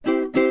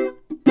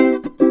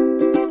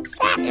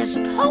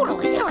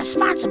totally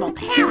irresponsible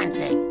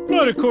parenting.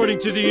 Not according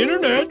to the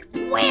internet.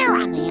 Where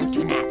on the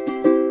internet?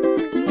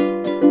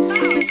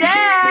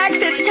 Dax,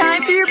 it's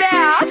time for your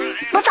bath.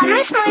 But I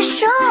missed my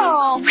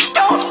show.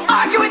 Don't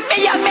argue with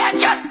me, young man.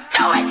 Just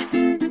do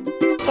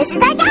it. This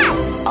is our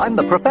dad. I'm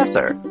the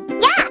professor.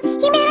 Yeah,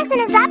 he made us in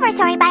his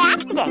laboratory by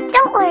accident.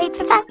 Don't worry,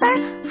 Professor.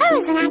 I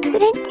was an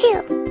accident,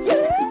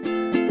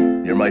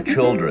 too. You're my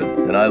children,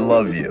 and I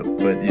love you,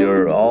 but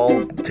you're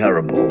all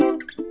terrible.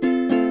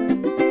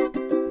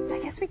 So I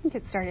guess we can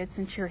get started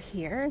since you're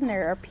here, and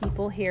there are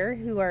people here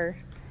who are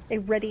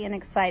ready and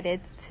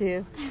excited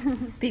to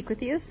speak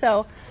with you.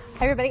 So,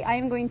 hi everybody, I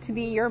am going to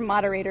be your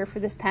moderator for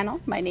this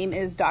panel. My name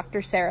is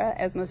Dr. Sarah,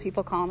 as most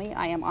people call me.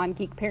 I am on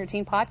Geek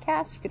Parenting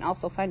Podcast. You can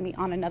also find me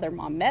on Another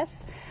Mom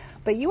Mess.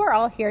 But you are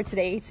all here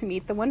today to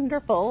meet the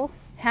wonderful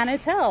Hannah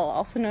Tell,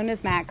 also known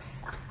as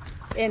Max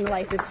in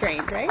Life is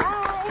Strange, right?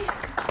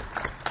 Hi.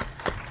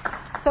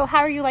 So how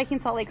are you liking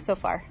Salt Lake so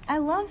far? I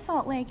love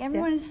Salt Lake.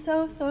 Everyone is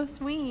so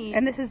sweet.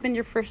 And this has been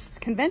your first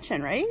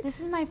convention, right?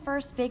 This is my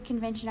first big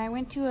convention. I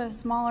went to a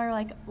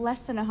smaller, less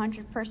than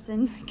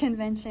 100-person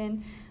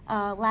convention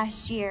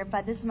last year,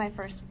 but this is my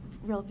first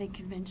real big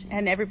convention.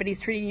 And everybody's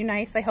treating you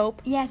nice, I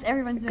hope? Yes,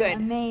 everyone's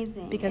been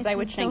amazing. Because I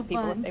would shank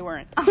people if they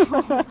weren't.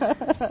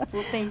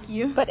 Well, thank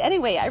you. But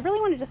anyway, I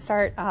really wanted to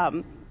start.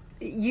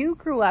 You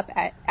grew up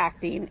at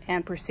acting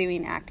and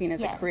pursuing acting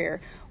as a career.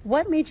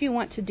 What made you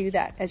want to do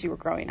that as you were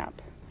growing up?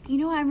 You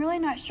know, I'm really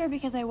not sure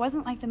because I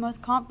wasn't the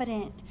most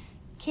confident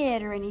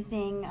kid or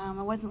anything.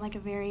 I wasn't a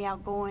very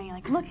outgoing,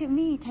 look at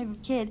me type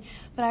of kid.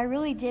 But I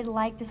really did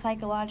like the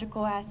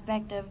psychological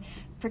aspect of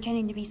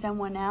pretending to be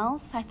someone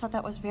else. I thought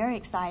that was very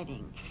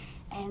exciting.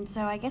 And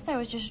so I guess I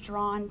was just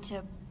drawn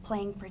to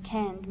playing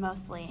pretend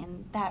mostly.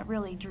 And that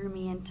really drew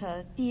me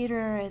into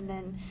theater and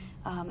then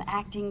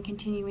acting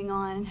continuing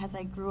on as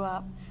I grew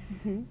up.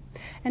 Mm-hmm.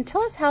 And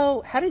tell us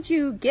how did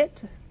you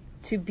get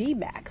to be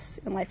Max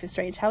in Life is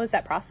Strange? How was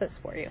that process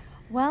for you?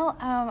 Well,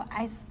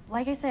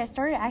 like I said, I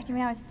started acting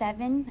when I was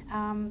 7,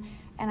 and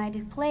I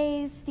did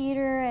plays,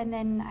 theater, and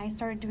then I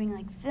started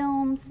doing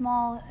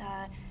small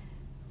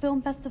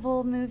film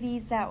festival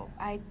movies that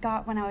I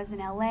got when I was in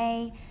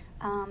LA,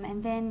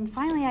 and then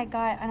finally I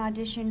got an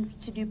audition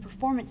to do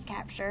performance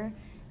capture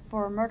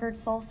for Murdered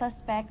Soul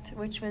Suspect,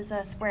 which was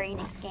a Square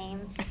Enix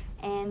game.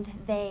 And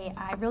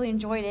I really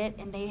enjoyed it,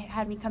 and they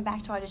had me come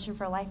back to audition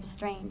for Life is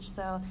Strange.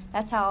 So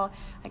that's how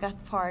I got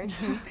the part.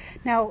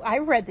 Now, I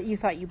read that you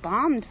thought you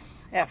bombed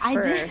at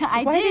first.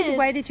 I did.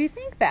 Why did you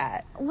think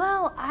that?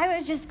 Well, I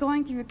was just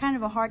going through kind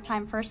of a hard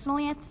time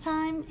personally at the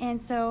time,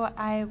 and so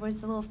I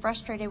was a little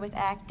frustrated with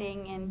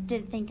acting and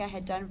didn't think I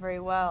had done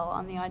very well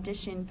on the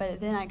audition, but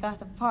then I got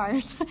the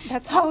part.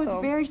 That's so awesome. I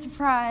was very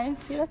surprised.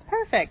 See, that's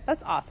perfect.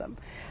 That's awesome.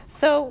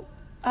 So,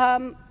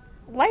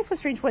 Life was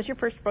Strange was your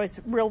first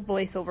real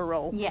voiceover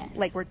role. Yes.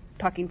 We're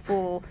talking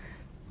full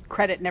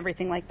credit and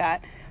everything like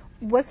that.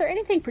 Was there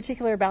anything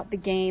particular about the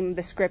game,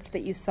 the script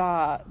that you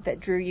saw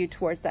that drew you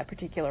towards that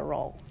particular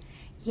role?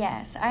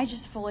 Yes, I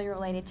just fully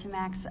related to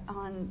Max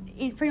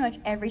in pretty much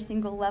every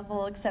single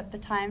level except the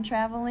time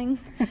traveling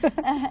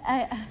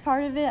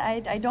part of it.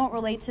 I don't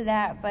relate to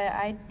that, but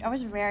I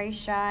was very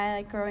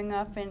shy growing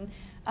up, and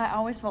I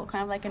always felt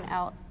kind of like an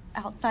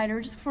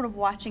outsider, just sort of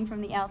watching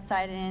from the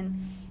outside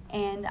in.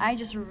 And I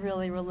just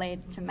really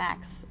related to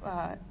Max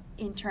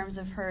in terms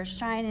of her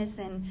shyness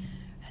and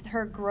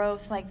her growth,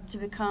 to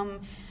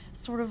become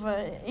sort of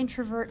an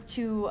introvert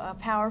to a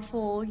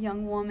powerful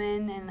young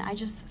woman, and I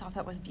just thought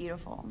that was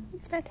beautiful.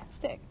 It's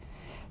fantastic.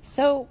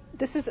 So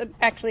this is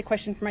actually a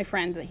question from my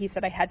friend that he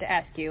said I had to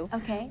ask you.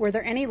 Okay. Were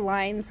there any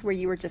lines where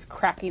you were just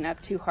cracking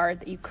up too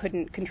hard that you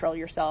couldn't control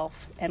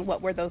yourself, and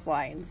what were those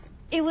lines?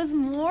 It was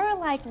more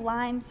like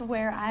lines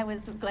where I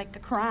was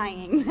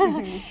crying.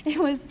 Mm-hmm. It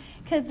was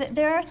because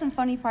there are some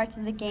funny parts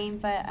of the game,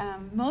 but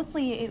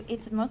mostly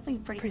it's mostly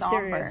pretty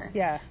somber. Serious,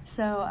 yeah.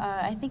 So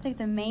I think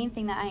the main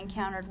thing that I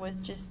encountered was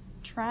just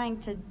trying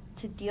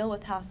to deal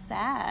with how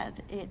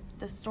sad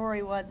the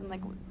story was,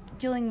 and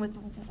dealing with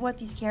what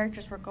these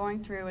characters were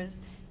going through.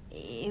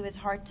 It was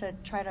hard to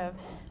try to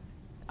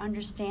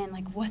understand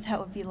what that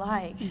would be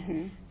like.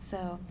 Mm-hmm.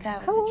 So that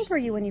was How old were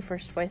you when you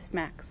first voiced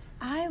Max?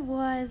 I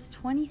was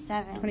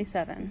 27.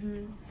 27.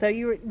 Mm-hmm. So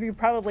you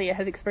probably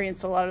had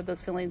experienced a lot of those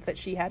feelings that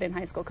she had in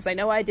high school, because I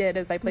know I did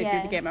as I played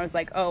through the game. I was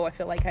like, oh, I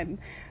feel like I'm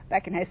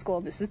back in high school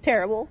and this is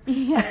terrible.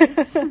 Yes.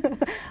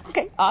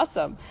 Okay,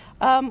 awesome.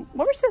 What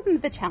were some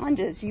of the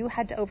challenges you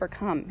had to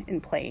overcome in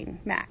playing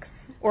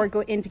Max, or go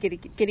into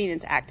getting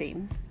into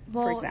acting,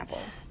 for example?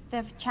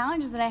 The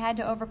challenges that I had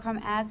to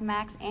overcome as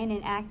Max and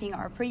in acting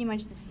are pretty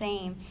much the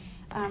same.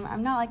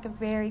 I'm not a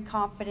very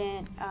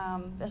confident,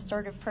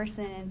 assertive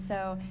person, and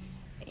so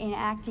in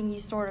acting you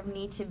sort of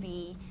need to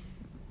be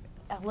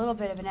a little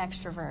bit of an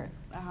extrovert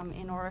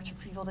in order for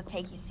people to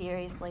take you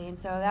seriously. And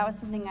so that was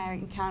something I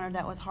encountered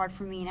that was hard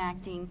for me in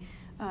acting.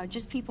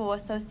 just people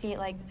associate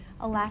like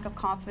a lack of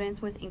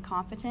confidence with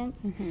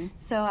incompetence.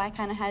 So I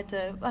kind of had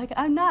to like,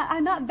 I'm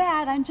not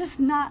bad. I'm just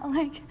not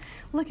like,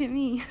 look at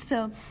me.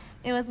 So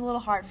it was a little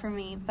hard for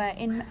me. But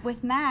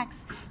with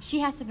Max, she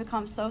has to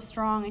become so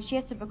strong, and she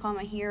has to become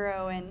a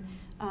hero, and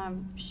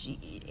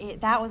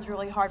that was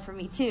really hard for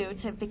me too,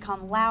 to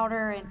become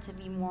louder and to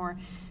be more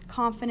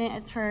confident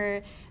as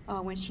her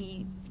when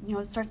she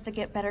starts to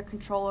get better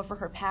control over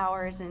her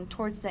powers, and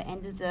towards the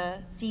end of the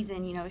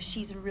season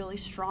she's a really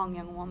strong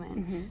young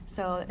woman.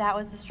 So that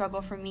was the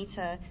struggle for me,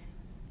 to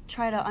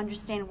try to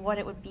understand what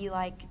it would be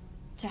like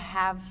to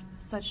have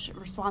such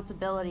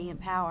responsibility and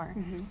power.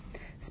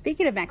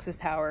 Speaking of Max's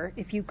power,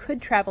 if you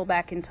could travel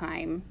back in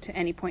time to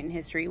any point in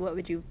history,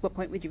 what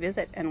point would you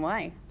visit and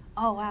why?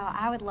 Oh, wow.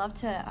 I would love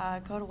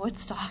to go to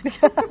Woodstock.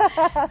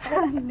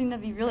 I think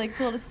that'd be really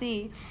cool to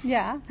see.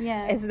 Yeah?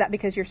 Yeah. Is that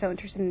because you're so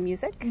interested in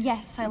music?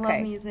 Yes, I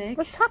love music.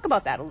 Let's talk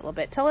about that a little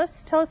bit. Tell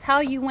us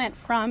how you went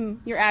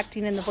from your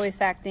acting and the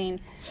voice acting.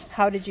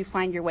 How did you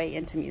find your way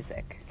into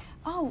music?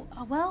 Oh,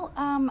 well,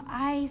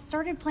 I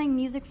started playing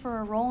music for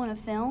a role in a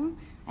film.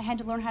 I had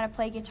to learn how to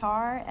play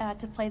guitar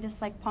to play this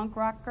like punk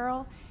rock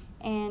girl.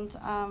 And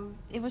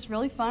it was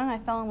really fun. I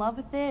fell in love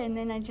with it, and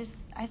then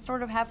I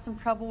sort of have some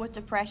trouble with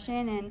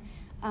depression,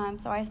 and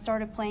so I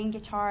started playing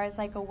guitar as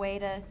like a way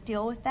to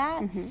deal with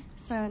that.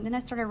 So then I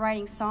started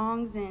writing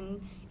songs,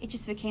 and it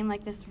just became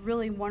like this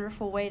really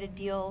wonderful way to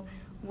deal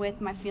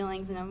with my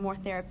feelings in a more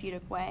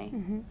therapeutic way.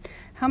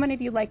 How many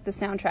of you like the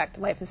soundtrack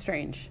to Life is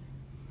Strange?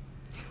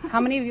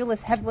 How many of you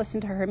have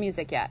listened to her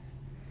music yet?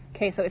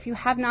 Okay, so if you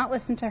have not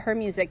listened to her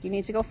music, you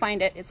need to go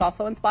find it. It's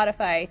also on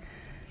Spotify.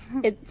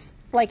 It's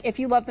like, if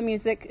you love the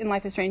music in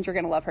Life is Strange, you're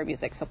going to love her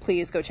music, so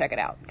please go check it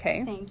out,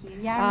 okay? Thank you.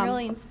 Yeah, I'm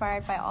really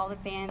inspired by all the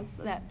bands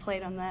that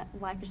played on that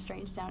Life is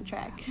Strange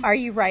soundtrack. Are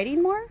you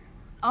writing more?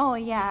 Oh,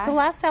 yeah. The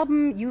last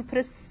album, you put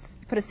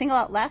a single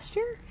out last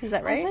year? Is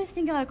that right? I put a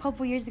single out a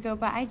couple years ago,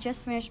 but I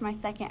just finished my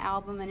second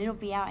album, and it'll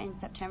be out in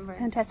September.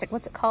 Fantastic.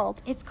 What's it called?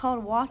 It's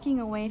called Walking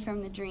Away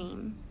from the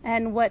Dream.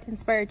 And what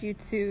inspired you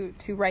to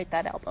write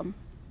that album?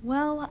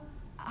 Well,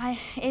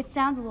 it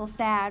sounds a little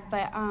sad,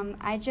 but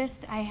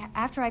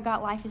after I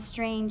got Life is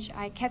Strange,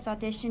 I kept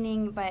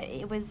auditioning, but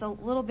it was a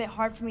little bit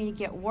hard for me to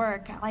get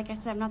work. Like I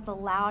said, I'm not the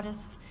loudest,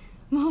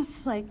 most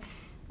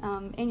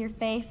in your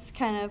face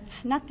kind of,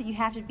 not that you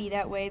have to be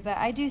that way, but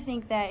I do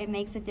think that it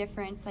makes a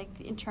difference, like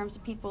in terms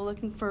of people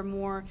looking for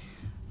more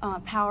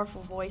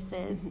powerful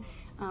voices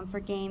for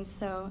games.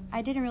 So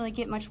I didn't really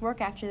get much work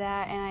after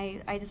that,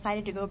 and I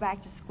decided to go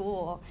back to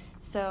school.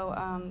 So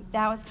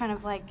that was kind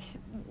of like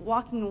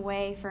walking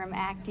away from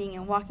acting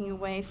and walking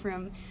away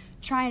from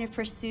trying to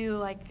pursue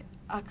like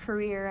a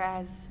career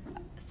as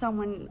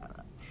someone.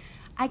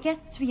 I guess,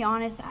 to be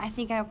honest, I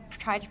think I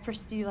tried to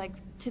pursue like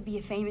to be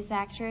a famous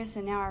actress,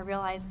 and now I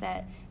realize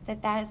that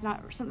is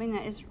not something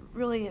that is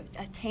really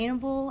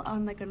attainable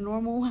on like a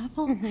normal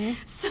level.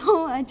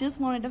 So I just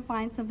wanted to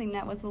find something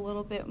that was a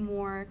little bit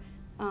more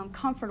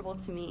comfortable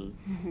to me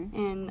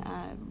and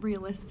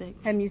realistic.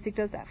 And music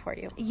does that for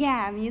you?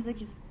 Yeah, music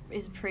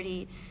is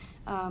pretty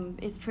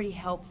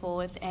helpful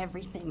with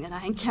everything that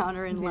I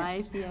encounter in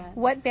life. Yeah.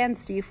 What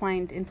bands do you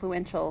find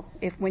influential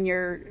when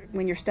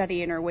you're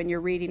studying, or when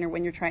you're reading, or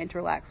when you're trying to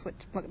relax?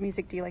 What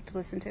music do you like to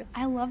listen to?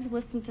 I love to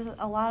listen to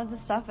a lot of the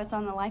stuff that's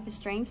on the Life is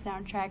Strange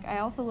soundtrack. I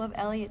also love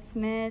Elliott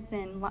Smith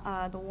and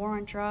the War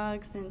on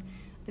Drugs and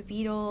the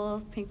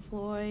Beatles, Pink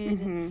Floyd,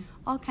 and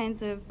all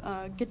kinds of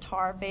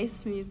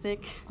guitar-based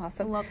music.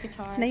 Awesome. I love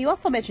guitar. Now, you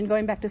also mentioned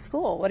going back to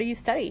school. What are you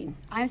studying?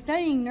 I'm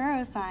studying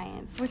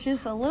neuroscience, which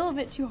is a little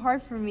bit too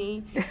hard for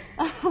me,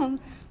 but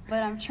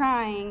I'm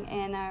trying,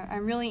 and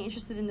I'm really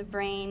interested in the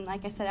brain.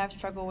 Like I said, I've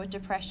struggled with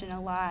depression a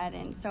lot,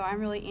 and so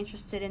I'm really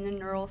interested in the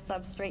neural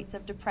substrates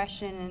of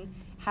depression and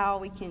how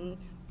we can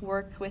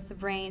work with the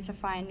brain to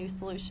find new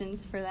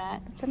solutions for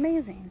that. That's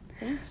amazing.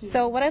 Thank you.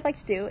 So what I'd like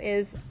to do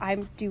is,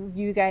 do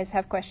you guys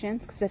have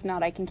questions? Because if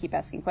not, I can keep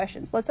asking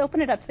questions. Let's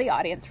open it up to the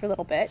audience for a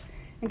little bit,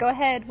 and go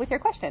ahead with your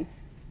question.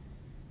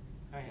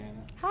 Hi,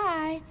 Hannah.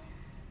 Hi.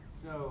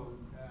 So,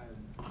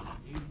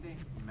 do you think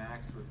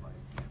Max would like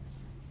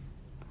chemistry?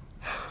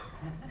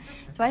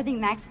 Do I think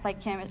Max would like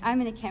chemistry?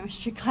 I'm in a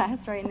chemistry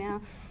class right now.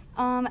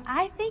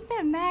 I think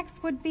that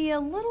Max would be a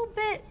little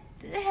bit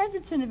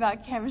hesitant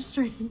about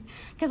chemistry,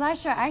 because I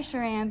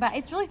sure am, but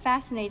it's really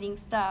fascinating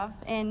stuff,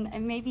 and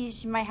maybe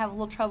she might have a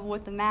little trouble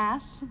with the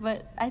math,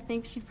 but I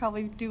think she'd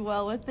probably do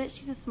well with it.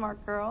 She's a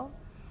smart girl.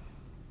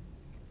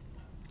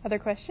 Other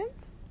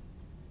questions?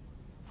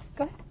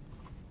 Go ahead.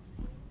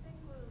 What do you think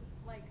was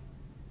like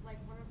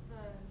one of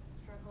the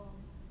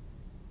struggles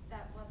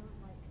that wasn't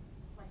like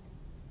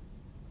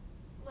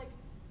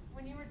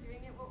when you were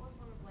doing it, what was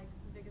one of like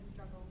the biggest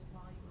struggles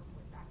while you were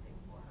voice acting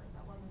for her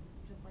that wasn't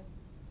just like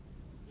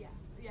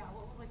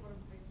what was like one of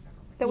the biggest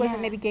struggles? That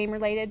wasn't maybe game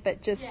related,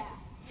 but just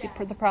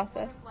for the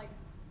process? Kind of like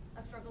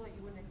a struggle that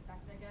you wouldn't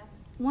expect, I guess.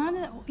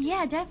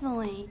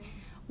 Definitely.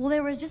 Well,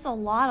 there was just a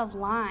lot of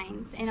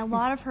lines, and a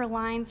lot of her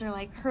lines are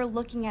like her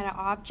looking at an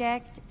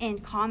object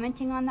and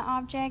commenting on the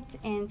object,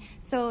 and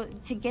so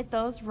to get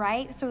those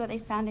right so that they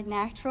sounded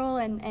natural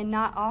and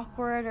not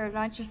awkward or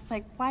not just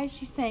like, why is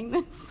she saying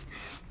this?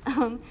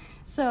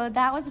 So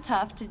that was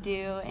tough to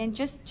do, and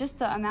just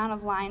the amount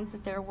of lines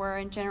that there were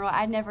in general,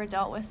 I'd never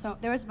dealt with. So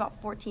there was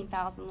about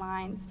 14,000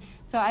 lines.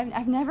 So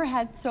I've never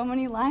had so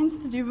many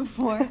lines to do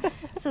before.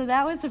 So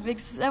that was a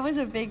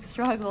big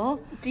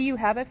struggle. Do you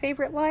have a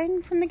favorite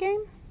line from the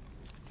game?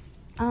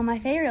 My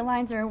favorite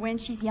lines are when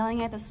she's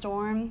yelling at the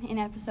storm in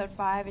episode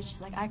 5, and she's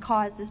like, I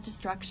caused this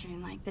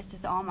destruction, like this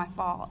is all my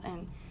fault.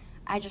 And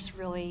I just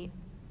really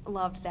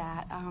loved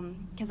that,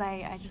 because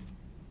I just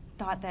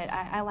thought that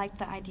I liked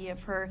the idea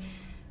of her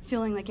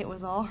feeling like it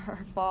was all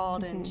her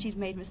fault, and she'd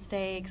made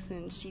mistakes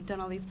and she'd done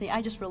all these things.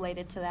 I just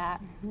related to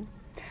that.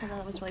 So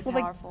that was really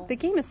powerful. The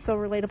game is so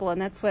relatable, and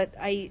that's what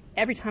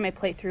every time I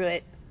play through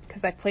it,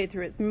 because I've played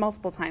through it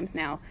multiple times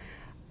now,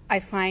 I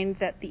find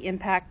that the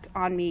impact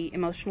on me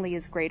emotionally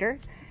is greater.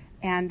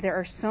 And there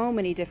are so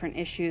many different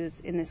issues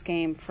in this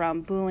game,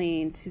 from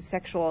bullying to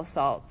sexual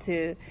assault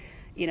to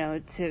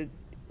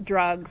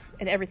drugs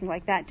and everything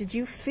like that. Did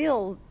you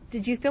feel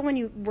when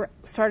you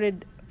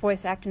started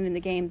voice acting in the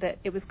game that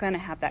it was going to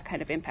have that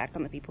kind of impact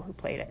on the people who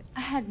played it?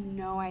 I had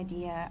no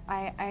idea.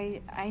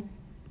 I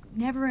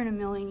never in a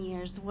million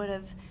years would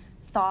have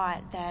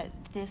thought that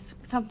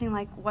something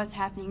like what's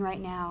happening right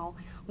now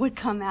would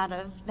come out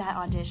of that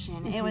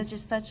audition. It was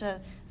just such a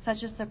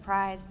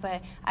surprise.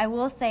 But I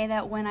will say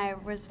that when I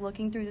was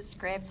looking through the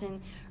script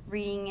and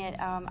reading it,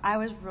 I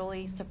was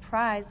really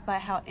surprised by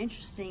how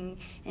interesting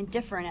and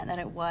different that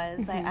it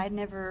was. I'd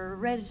never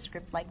read a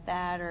script like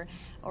that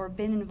or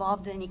been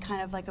involved in any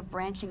kind of like a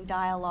branching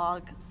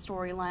dialogue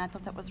storyline. I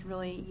thought that was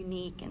really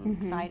unique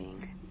and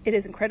exciting. It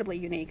is incredibly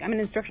unique. I'm an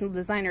instructional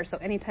designer, so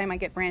anytime I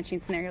get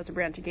branching scenarios or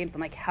branching games,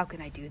 I'm like, how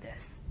can I do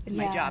this in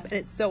my job? And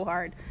it's so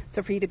hard.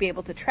 So for you to be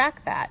able to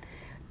track that,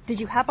 did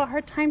you have a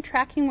hard time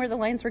tracking where the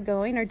lines were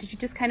going, or did you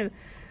just kind of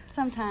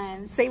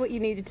sometimes say what you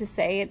needed to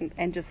say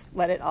and just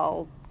let it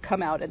all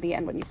come out at the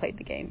end when you played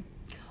the game?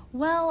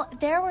 Well,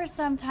 there were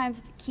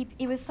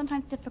it was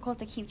sometimes difficult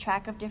to keep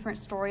track of different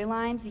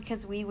storylines,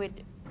 because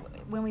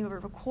when we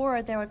would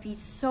record, there would be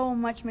so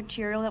much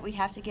material that we'd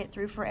have to get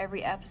through for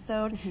every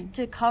episode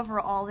to cover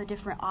all the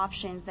different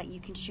options that you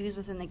can choose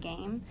within the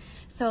game.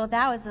 So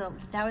that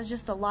was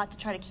just a lot to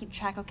try to keep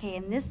track. Okay,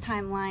 in this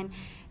timeline,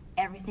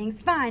 everything's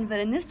fine,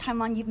 but in this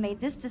timeline, you've made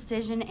this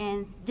decision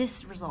and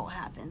this result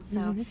happens.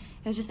 So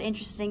it was just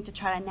interesting to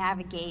try to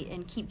navigate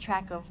and keep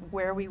track of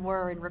where we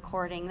were in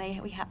recording.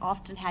 We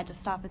often had to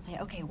stop and say,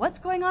 okay, what's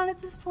going on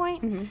at this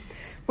point?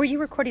 Were you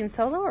recording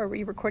solo, or were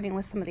you recording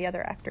with some of the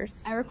other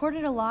actors? I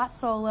recorded a lot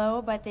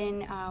solo, but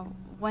then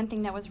one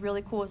thing that was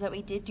really cool is that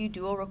we did do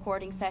dual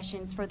recording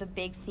sessions for the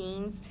big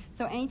scenes.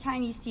 So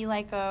anytime you see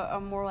like a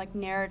more like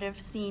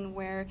narrative scene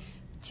where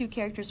two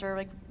characters are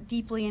like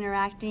deeply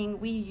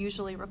interacting, we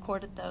usually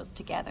recorded those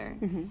together.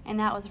 And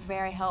that was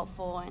very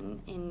helpful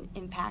and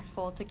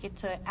impactful to get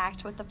to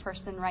act with the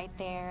person right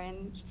there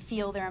and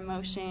feel their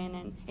emotion,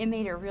 and it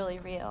made it really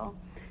real.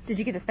 Did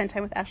you get to spend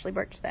time with Ashley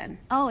Birch then?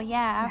 Oh, yeah,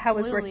 absolutely. How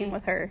was working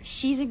with her?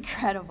 She's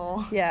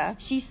incredible. Yeah.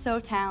 She's so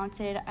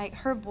talented.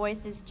 Her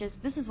voice is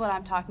just, this is what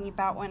I'm talking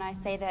about when I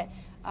say that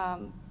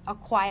a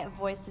quiet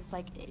voice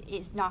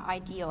is not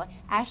ideal.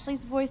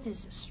 Ashley's voice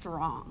is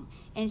strong,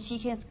 and she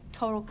has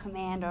total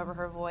command over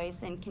her voice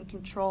and can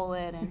control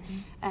it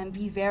and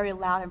be very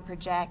loud and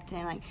project,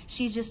 and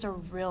she's just a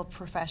real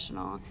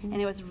professional,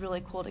 and it was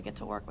really cool to get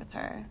to work with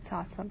her. That's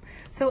awesome.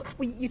 So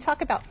you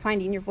talk about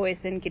finding your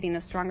voice and getting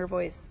a stronger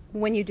voice.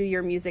 When you do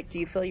your music, do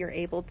you feel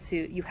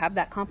you have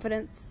that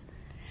confidence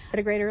at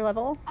a greater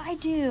level? I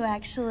do,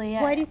 actually.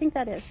 Why do you think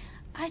that is?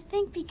 I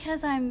think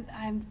because I'm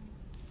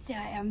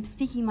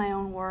speaking my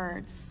own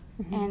words,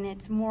 and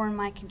it's more in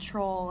my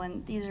control,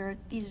 and these are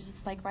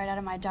just like right out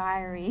of my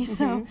diary.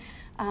 So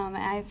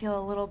I feel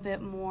a little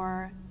bit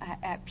more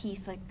at peace,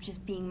 like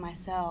just being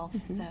myself.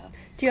 So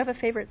do you have a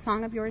favorite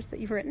song of yours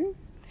that you've written?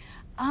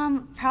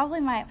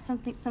 Probably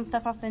some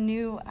stuff off the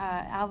new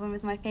album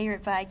is my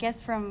favorite, but I guess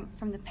from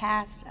the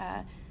past,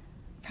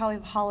 probably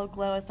Hollow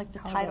Glow is like the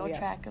title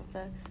track of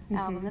the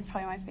album. That's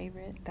probably my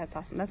favorite. That's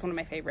awesome. That's one of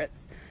my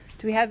favorites.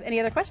 Do we have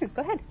any other questions?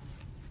 Go ahead.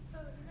 So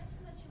you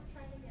mentioned that you were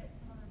trying to get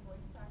some other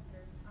voice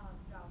actor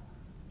jobs.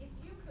 If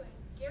you could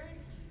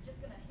guarantee,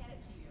 just gonna hand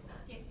it to you,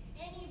 get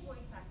any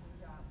voice acting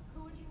job,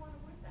 who would you want to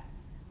voice act?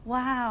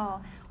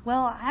 Wow.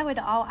 Well,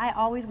 I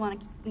always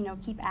want to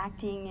keep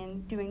acting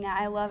and doing that.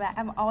 I love it.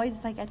 I'm always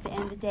at the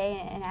end of the day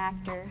an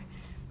actor.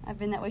 I've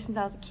been that way since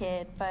I was a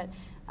kid, but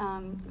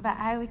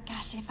I would,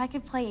 gosh, if I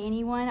could play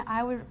anyone,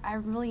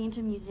 I'm really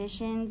into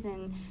musicians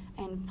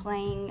and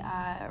playing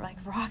like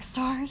rock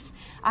stars.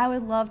 I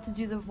would love to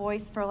do the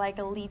voice for like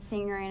a lead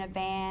singer in a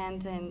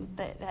band and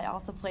that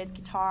also plays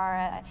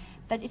guitar.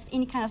 That just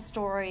any kind of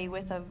story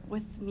with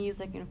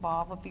music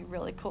involved would be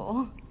really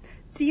cool.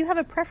 Do you have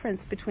a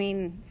preference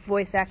between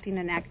voice acting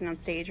and acting on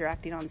stage or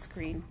acting on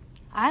screen?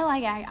 I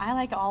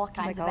like all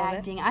kinds Like of all of it?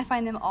 acting. I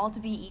find them all to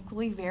be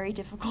equally very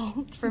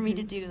difficult for me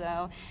to do,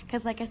 though,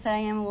 because like I said, I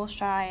am a little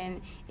shy,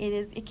 and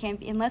it can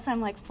be, unless I'm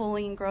like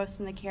fully engrossed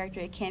in the character,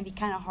 it can be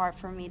kind of hard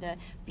for me to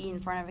be in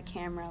front of a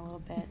camera a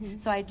little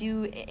bit. So I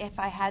do, if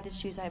I had to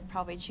choose, I'd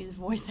probably choose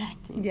voice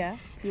acting. Yeah.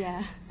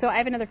 Yeah. So I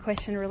have another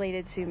question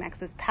related to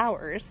Max's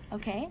powers.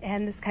 Okay.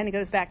 And this kind of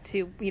goes back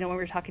to, when we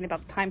were talking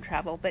about time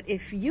travel, but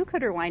if you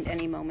could rewind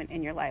any moment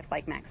in your life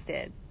like Max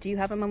did, do you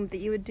have a moment that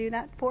you would do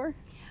that for?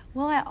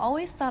 Well, I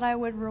always thought I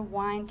would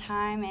rewind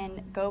time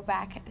and go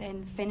back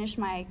and finish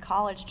my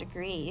college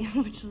degree,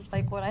 which is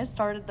like what I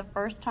started the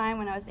first time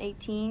when I was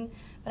 18.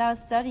 But I was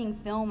studying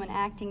film and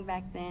acting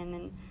back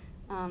then,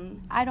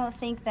 and I don't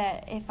think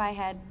that if I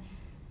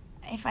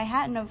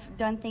hadn't have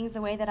done things the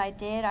way that I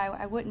did,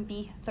 I wouldn't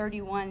be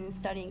 31 and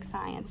studying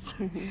science.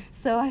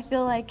 So I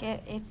feel like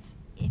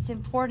it's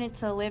important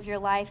to live your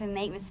life and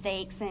make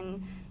mistakes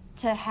and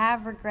to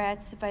have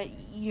regrets, but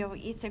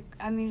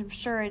I'm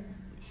sure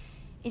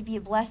it'd be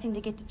a blessing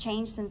to get to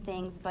change some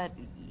things, but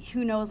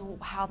who knows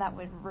how that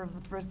would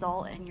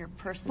result in your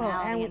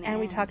personality. Well, and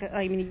we talk.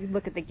 You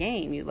look at the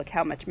game. You look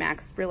how much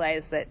Max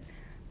realized that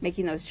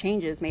making those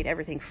changes made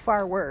everything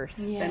far worse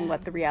than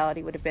what the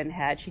reality would have been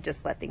had she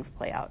just let things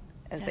play out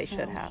as they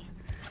should have.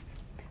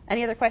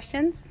 Any other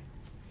questions?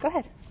 Go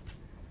ahead.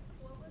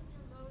 What was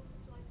your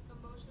most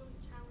emotionally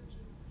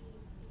challenging scene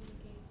in the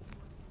game?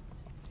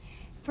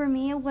 For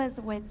me, it was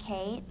with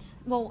Kate.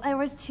 Well, there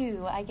was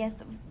two, I guess.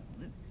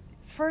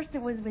 First,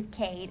 it was with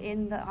Kate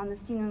on the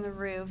scene on the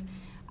roof.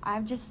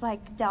 I've just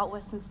dealt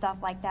with some stuff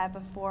like that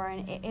before,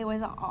 and it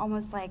was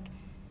almost like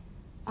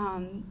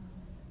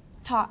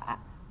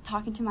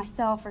talking to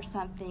myself or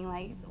something.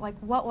 Like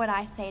what would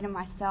I say to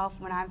myself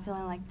when I'm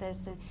feeling like this?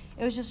 And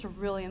it was just a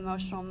really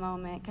emotional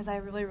moment because I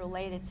really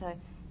related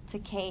to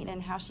Kate and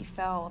how she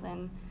felt,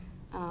 and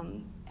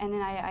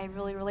then I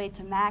really related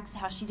to Max,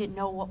 how she didn't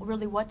know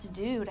what to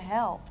do to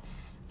help,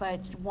 but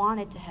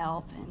wanted to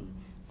help, and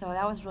so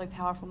that was a really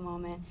powerful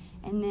moment.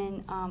 And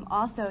then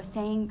also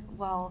saying,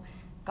 well,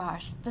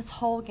 gosh, this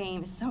whole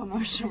game is so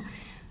emotional.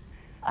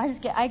 I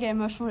get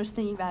emotional just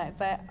thinking about it.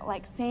 But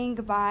saying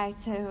goodbye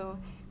to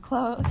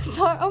Chloe.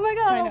 Sorry, oh my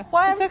God,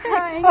 why am I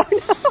crying? Oh,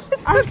 no,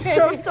 I'm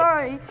so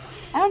sorry.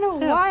 I don't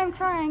know why I'm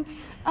crying.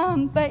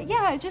 But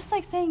yeah, just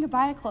saying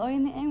goodbye to Chloe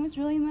in the end was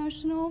really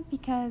emotional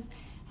because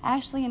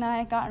Ashley and I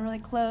had gotten really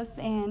close,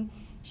 and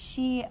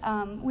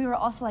we were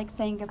also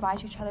saying goodbye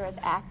to each other as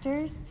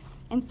actors,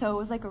 and so it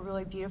was a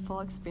really beautiful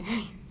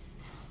experience.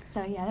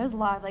 So yeah, there's a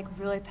lot of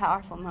really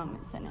powerful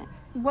moments in it.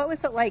 What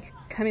was it like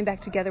coming back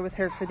together with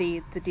her for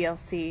the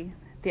DLC,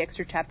 the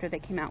extra chapter they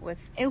came out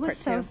with? It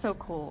was part 2? so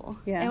cool.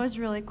 Yeah. It was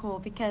really cool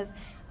because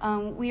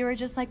we were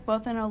just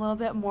both in a little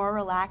bit more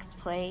relaxed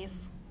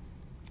place,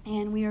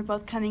 and we were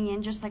both coming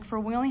in just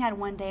we only had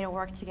one day to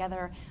work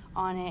together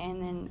on it,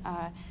 and then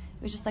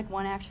it was just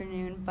one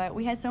afternoon, but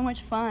we had so much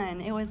fun.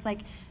 It was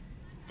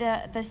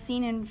the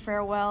scene in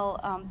Farewell,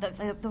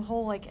 the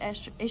whole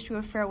issue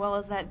of Farewell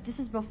is that this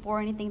is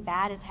before anything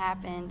bad has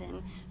happened,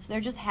 and so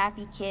they're just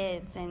happy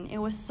kids, and it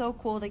was so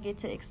cool to get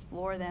to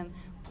explore them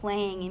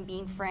playing and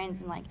being friends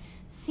and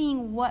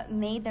seeing what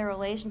made their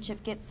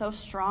relationship get so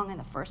strong in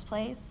the first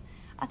place.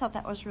 I thought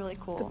that was really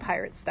cool. The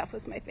pirate stuff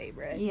was my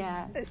favorite.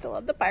 Yeah. I still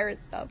love the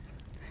pirate stuff. Do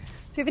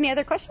you have any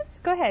other questions?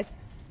 Go ahead.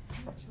 I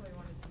actually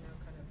wanted to know,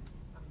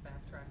 I'm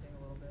backtracking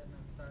a little bit, and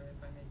I'm sorry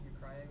if I made you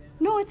cry again.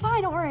 No, it's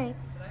fine, don't worry.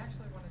 But I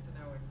actually wanted to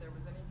know if there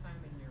was any time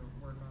in your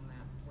work on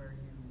that where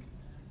you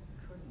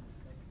couldn't,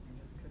 you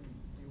just couldn't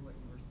do what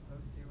you were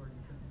supposed to, or you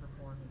couldn't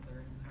perform. Is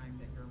there any time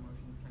that your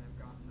emotions kind of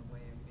got in the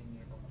way of being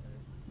able to?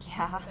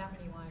 Yeah. That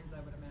many lines, I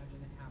would imagine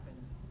it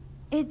happened.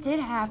 It did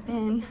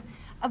happen.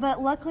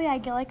 But luckily I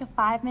get a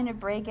 5-minute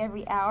break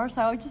every hour,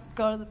 so I would just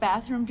go to the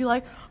bathroom and be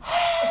I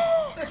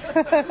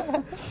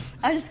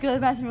just go to the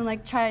bathroom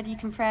and try to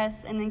decompress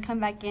and then come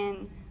back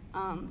in.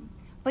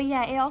 But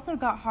yeah, it also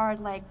got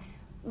hard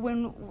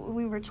when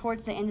we were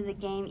towards the end of the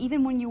game,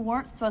 even when you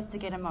weren't supposed to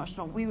get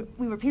emotional,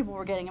 people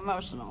were getting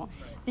emotional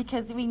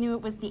because we knew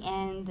it was the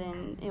end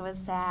and it was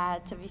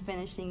sad to be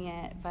finishing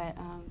it, but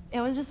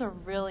it was just a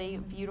really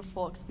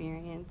beautiful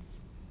experience.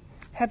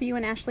 Have you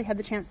and Ashley had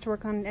the chance to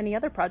work on any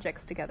other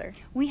projects together?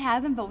 We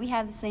haven't, but we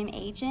have the same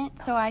agent,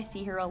 so I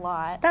see her a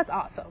lot. That's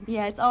awesome.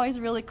 Yeah, it's always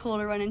really cool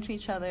to run into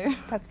each other.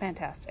 That's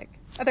fantastic.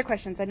 Other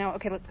questions? I know.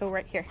 Okay, let's go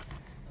right here.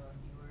 So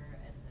if you were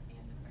at the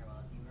end of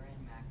Farewell, if you were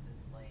in Max's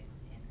place,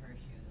 in her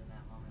shoes in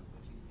that moment,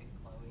 would you pick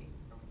Chloe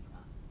or would you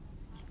not?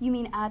 You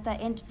mean at the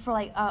end for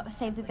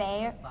Save the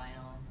Bay?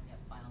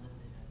 Final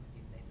decision. Would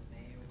you save the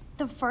Bay?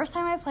 The first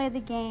time I played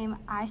the game,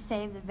 I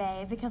saved the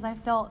Bay because I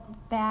felt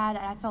bad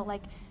and I felt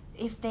like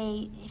if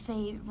they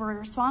were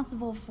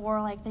responsible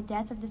for the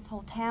death of this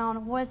whole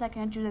town, what is that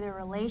going to do to their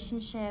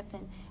relationship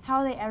and how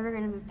are they ever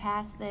going to move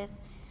past this?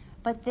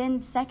 But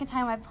then the second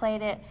time I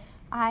played it,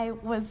 I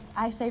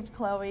saved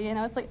Chloe, and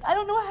I was I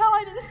don't know how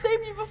I didn't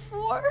save you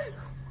before.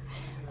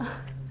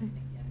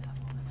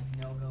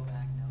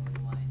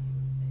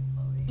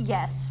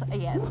 Yes.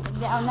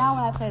 Now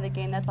when I play the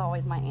game, that's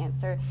always my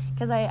answer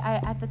because I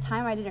at the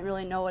time I didn't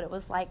really know what it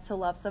was like to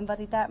love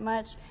somebody that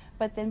much.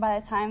 But then by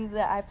the time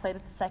that I played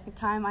it the second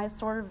time, I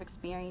sort of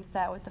experienced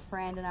that with a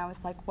friend, and I was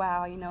like,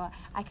 wow,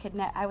 I could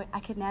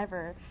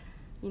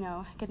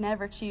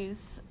never choose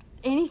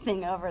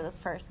anything over this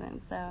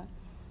person. So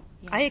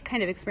yeah. I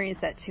kind of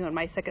experienced that too in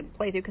my second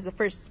playthrough, because the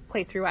first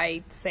playthrough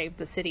I saved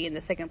the city, and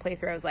the second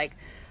playthrough I was like,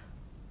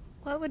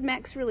 what would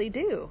Max really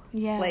do?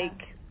 Yeah.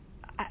 Like,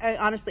 I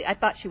honestly, I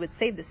thought she would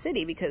save the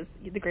city because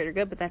the greater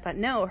good, but then I thought,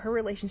 no, her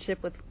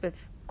relationship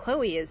with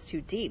Chloe is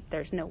too deep.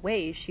 There's no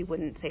way she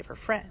wouldn't save her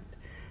friend.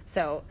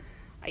 So,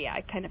 yeah,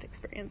 I kind of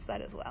experienced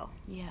that as well.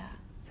 Yeah.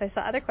 So I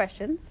saw other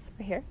questions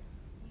over here.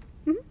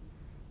 Mm-hmm.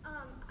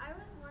 I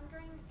was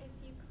wondering if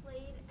you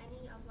played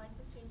any of Life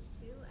is Strange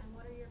 2, and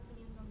what are your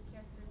opinions on the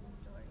characters and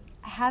story?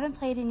 I haven't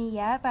played any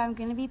yet, but I'm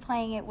going to be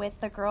playing it with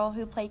the girl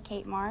who played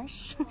Kate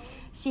Marsh.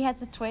 She has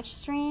a Twitch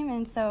stream,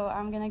 and so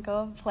I'm going to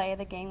go play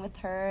the game with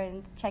her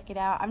and check it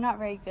out. I'm not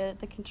very good at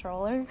the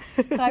controller,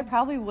 so I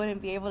probably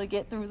wouldn't be able to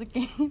get through the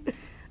game.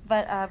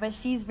 But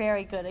she's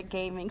very good at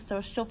gaming, so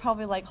she'll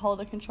probably like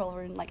hold a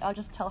controller and like I'll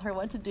just tell her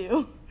what to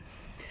do.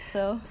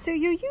 So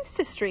you used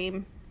to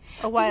stream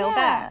a while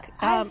back.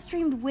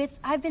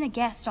 I've been a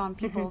guest on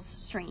people's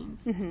streams.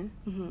 Mm-hmm.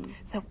 Mm-hmm.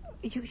 So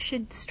you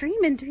should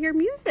stream into your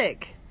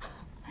music.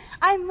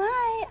 I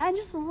might. I'm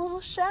just a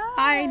little shy.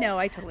 I know.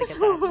 I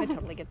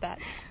totally get that.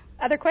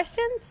 Other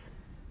questions?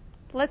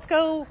 Let's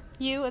go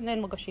you, and then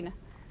we'll go Sheena.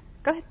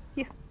 Go ahead.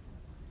 You.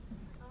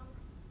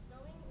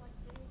 Knowing, like,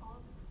 getting all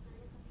of this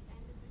experience at the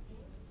end of the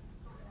game,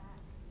 go back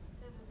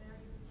to the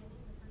very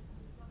beginning, the first time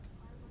you got the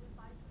part, what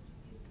advice would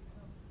you give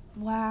yourself?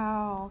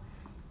 Wow.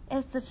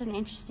 It's such an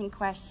interesting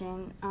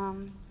question.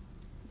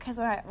 Because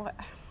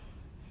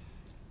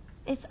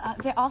it's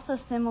they're also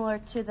similar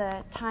to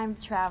the time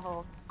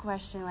travel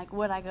question, like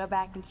would I go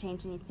back and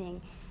change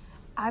anything?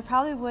 I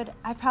probably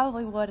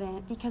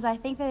wouldn't, because I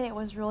think that it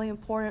was really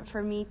important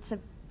for me to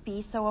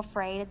be so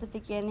afraid at the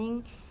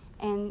beginning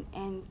and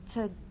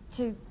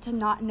to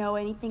not know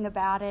anything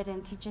about it,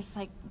 and to just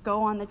like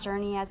go on the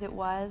journey as it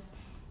was,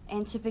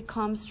 and to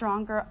become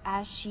stronger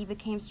as she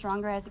became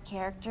stronger as a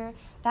character.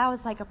 That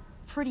was like a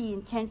pretty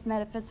intense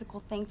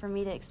metaphysical thing for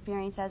me to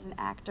experience as an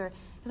actor,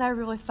 because I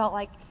really felt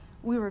like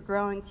we were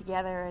growing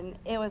together, and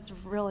it was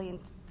really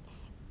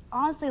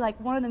honestly, like,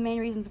 one of the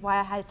main reasons why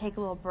I had to take a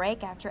little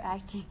break after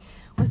acting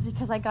was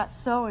because I got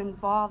so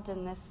involved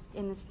in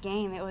this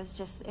game. It was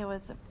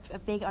a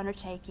big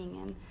undertaking,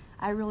 and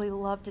I really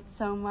loved it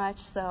so much.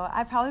 So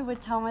I probably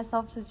would tell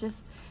myself to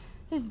just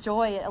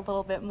enjoy it a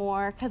little bit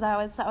more, because I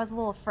was a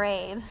little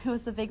afraid. It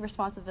was a big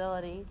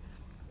responsibility.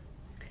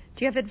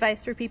 Do you have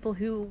advice for people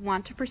who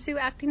want to pursue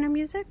acting or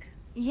music?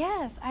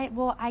 Yes,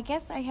 I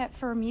guess I have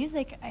for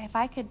music. If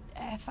I could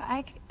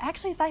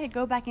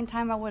go back in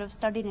time, I would have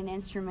studied an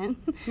instrument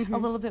a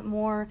little bit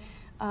more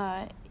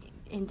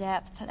in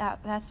depth.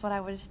 That's what I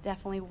would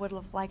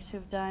have liked to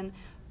have done.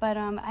 But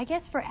I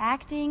guess for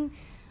acting,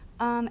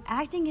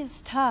 acting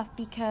is tough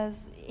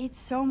because it's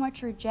so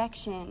much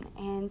rejection,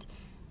 and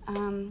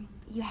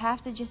you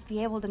have to just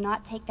be able to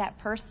not take that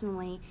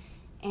personally,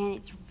 and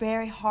it's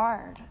very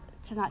hard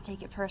to not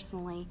take it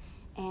personally.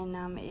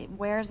 And it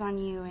wears on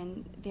you,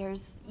 and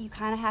you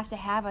kind of have to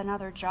have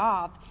another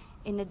job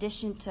in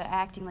addition to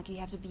acting. Like, you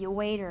have to be a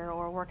waiter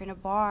or work in a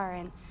bar,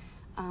 and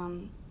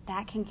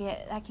that can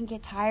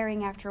get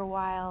tiring after a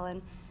while,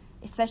 and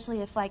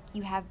especially if like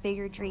you have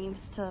bigger dreams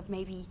to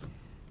maybe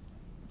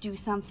do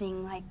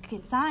something like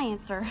in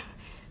science or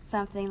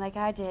something like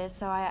I did.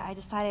 So I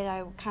decided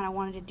I kind of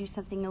wanted to do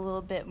something a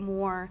little bit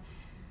more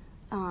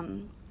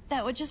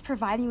that would just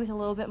provide me with a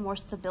little bit more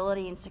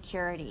stability and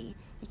security.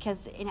 Because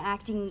in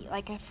acting,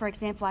 like, for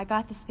example, I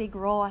got this big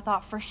role, I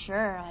thought for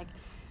sure, like,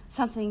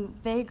 something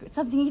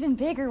even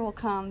bigger will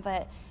come,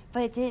 but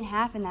it didn't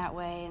happen that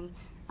way.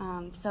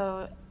 And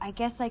so I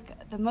guess,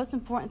 like, the most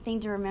important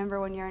thing to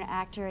remember when you're an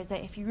actor is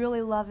that if you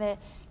really love it,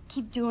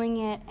 keep doing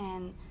it,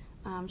 and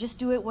just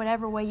do it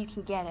whatever way you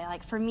can get it.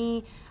 Like, for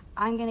me,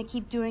 I'm going to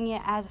keep doing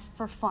it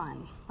for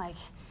fun. Like,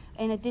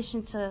 in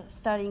addition to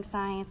studying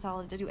science,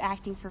 I'll do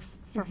acting for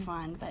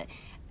fun. But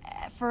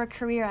for a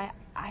career,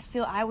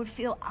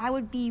 I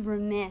would be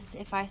remiss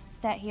if I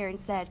sat here and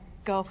said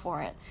go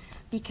for it,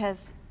 because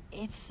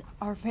it's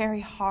a very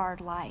hard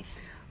life.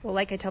 Well,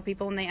 like I tell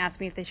people when they ask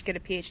me if they should get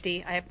a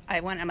PhD,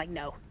 I'm like,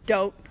 no,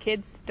 don't get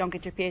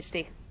your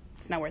PhD.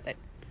 It's not worth it.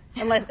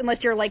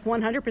 Unless you're like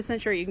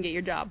 100% sure you can get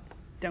your job,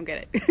 don't get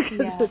it. Because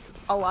it's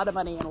a lot of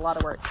money and a lot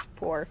of work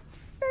for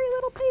very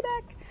little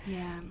payback.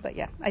 Yeah. But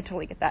yeah, I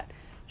totally get that.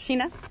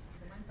 Sheena?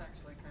 Mine's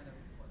actually kind of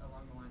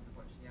along the lines of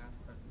what she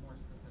asked, but more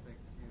specific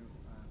to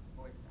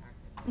voice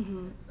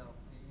acting itself.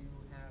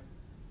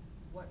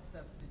 What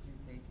steps did you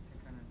take to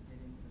kind of get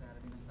into that?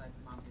 I mean, aside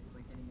from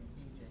obviously getting an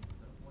agent,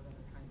 but what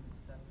other kinds of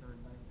steps or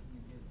advice would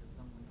you give to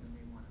someone who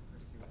may want to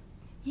pursue it?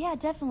 Yeah,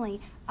 definitely.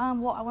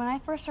 Well, when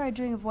I first started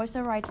doing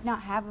voiceover, I did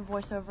not have a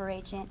voiceover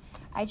agent.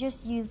 I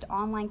just used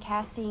online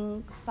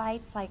casting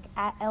sites like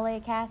LA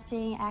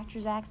Casting,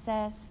 Actors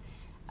Access,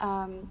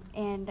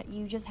 and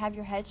you just have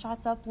your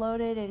headshots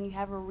uploaded and you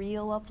have a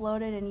reel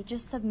uploaded and you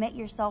just submit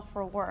yourself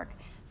for work.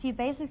 So you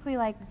basically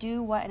like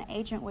do what an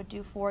agent would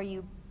do for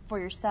you for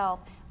yourself,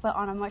 but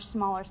on a much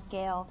smaller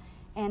scale.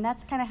 And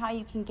that's kind of how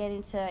you can get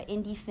into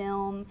indie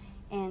film.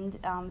 And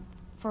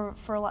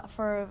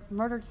for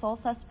Murdered Soul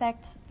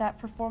Suspect, that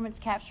performance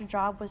capture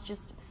job was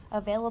just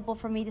available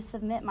for me to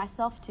submit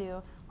myself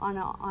to on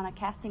a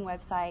casting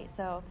website.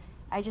 So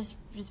I just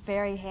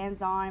very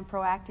hands-on and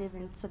proactive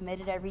and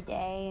submitted every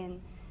day and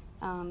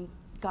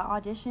got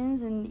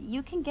auditions, and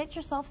you can get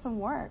yourself some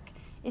work.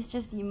 It's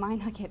just you might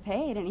not get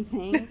paid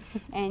anything,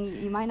 and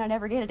you might not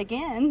ever get it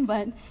again.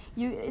 But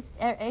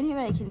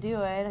anybody can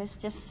do it. It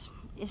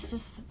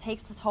just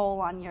takes a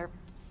toll on your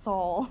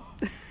soul.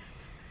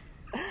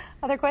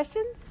 Other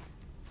questions?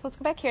 So let's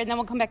go back here, and then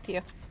we'll come back to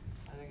you.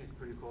 I think it's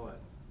pretty cool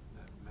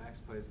that Max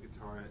plays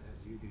guitar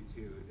as you do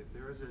too. If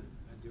there was a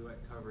duet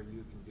cover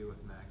you can do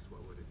with Max,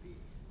 what would it be?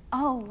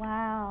 Oh,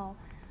 wow.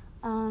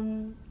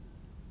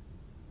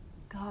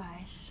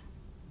 Gosh.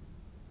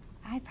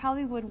 I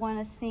probably would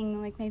want to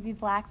sing like maybe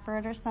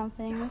Blackbird or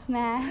something with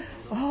Max.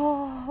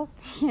 Oh.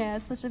 Yeah,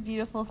 it's such a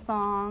beautiful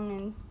song,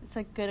 and it's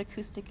a good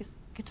acoustic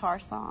guitar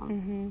song.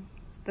 Mm-hmm.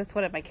 That's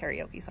one of my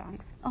karaoke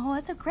songs. Oh,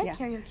 it's a great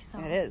karaoke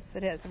song. It is.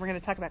 And we're going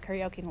to talk about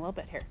karaoke in a little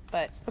bit here.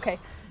 But, okay.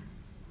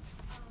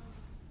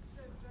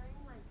 So during,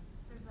 like,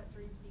 there's that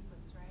dream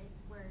sequence, right,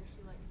 where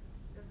she, like,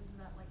 goes into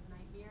that, like,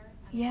 nightmare.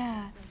 And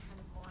yeah. It's kind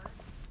of horror.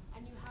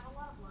 And you had a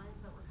lot of lines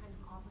that were kind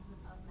of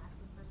opposite of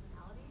Max's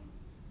personality.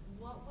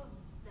 What was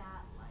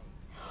that like?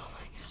 Oh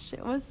my gosh,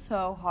 it was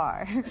so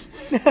hard.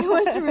 It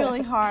was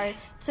really hard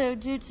to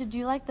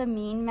do like the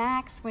mean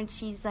Max when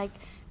she's like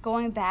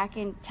going back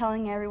and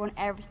telling everyone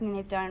everything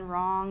they've done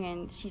wrong,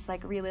 and she's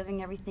like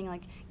reliving everything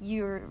like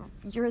you're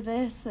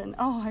this, and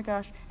oh my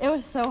gosh, it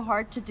was so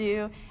hard to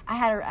do. I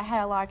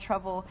had a lot of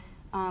trouble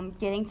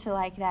getting to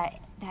like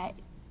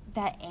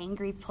that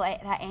angry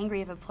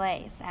of a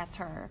place as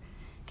her,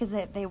 because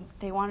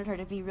they wanted her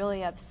to be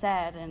really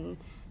upset and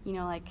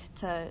like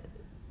to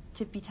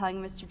be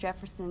telling Mr.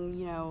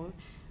 Jefferson,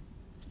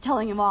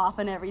 telling him off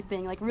and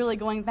everything, like really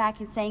going back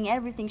and saying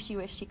everything she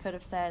wished she could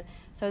have said.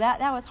 So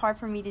that was hard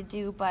for me to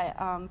do, but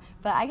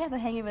I got the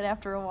hang of it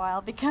after a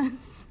while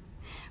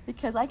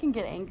because I can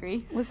get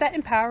angry. Was that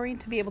empowering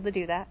to be able to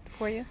do that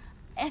for you?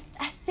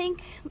 I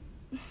think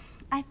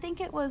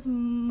it was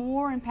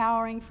more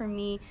empowering for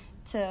me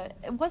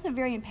it wasn't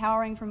very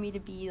empowering for me to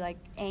be like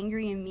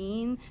angry and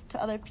mean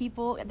to other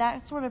people.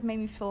 That sort of made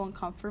me feel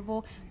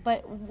uncomfortable.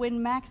 But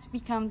when Max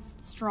becomes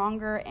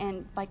stronger,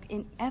 and like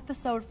in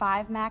episode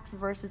 5 Max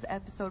versus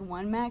episode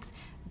 1 Max,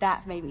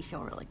 that made me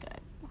feel really good.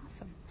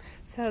 Awesome.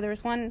 So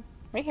there's one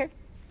right here.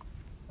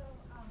 So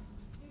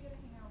you get to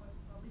hang out with,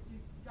 or at least you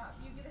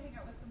get to hang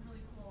out with some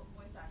really cool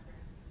voice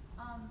actors.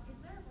 Is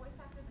there a voice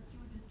actor that you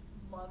would just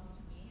love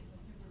to meet?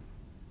 Like you just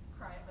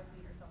cry at their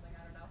feet or something?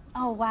 I don't know.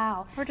 Oh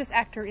wow. Or just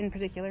actor in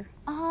particular?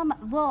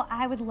 Well,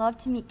 I would love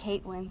to meet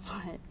Kate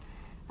Winslet.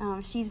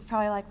 She's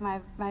probably like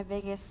my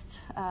biggest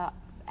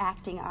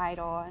acting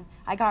idol.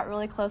 I got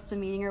really close to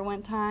meeting her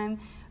one time,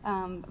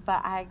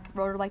 but I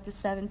wrote her like the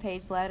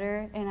 7-page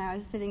letter, and I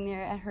was sitting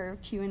there at her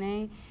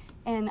Q&A,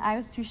 and I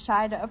was too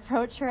shy to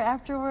approach her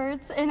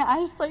afterwards, and I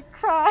just like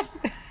cried.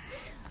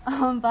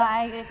 But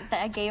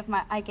I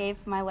gave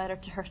my letter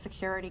to her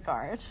security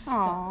guard.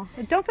 Oh,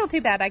 so. Don't feel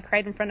too bad. I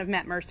cried in front of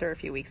Matt Mercer a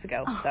few weeks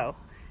ago, so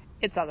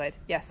it's all good.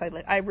 Yes,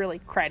 I really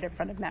cried in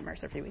front of Matt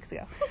Mercer a few weeks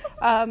ago.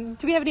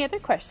 Do we have any other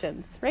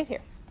questions? Right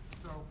here.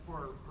 So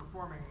for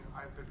performing,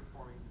 I've been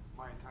performing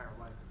my entire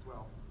life as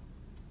well.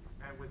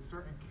 And with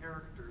certain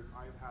characters,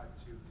 I've had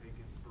to take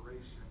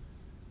inspiration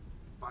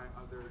by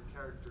other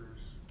characters.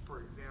 For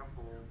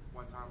example,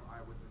 one time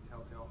I was in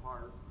Telltale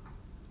Heart.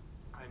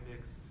 I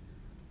mixed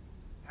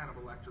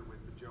Hannibal Lecter with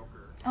the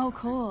Joker. Oh,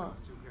 cool. I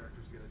mixed those two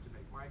characters together to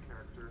make my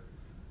character.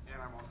 And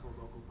I'm also a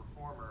local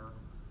performer.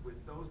 With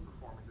those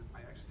performances,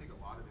 I actually take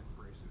a lot of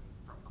inspiration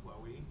from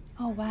Chloe.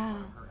 Oh, wow.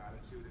 Her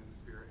attitude and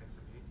spirit into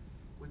me.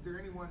 Was there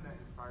anyone that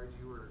inspired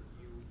you or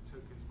you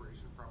took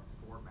inspiration from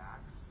for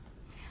Max?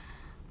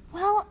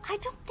 Well, I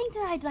don't think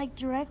that I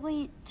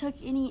directly took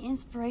any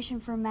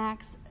inspiration from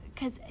Max,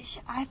 because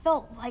I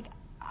felt like,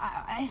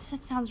 it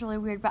sounds really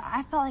weird, but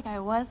I felt like I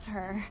was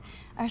her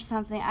or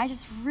something. I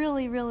just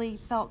really, really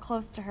felt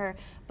close to her.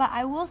 But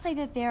I will say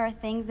that there are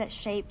things that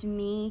shaped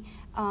me,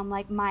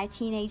 like my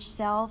teenage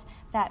self,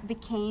 that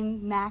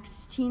became Max's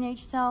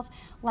teenage self,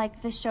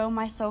 like the show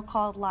My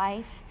So-Called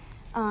Life.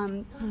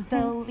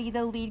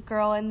 The lead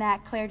girl in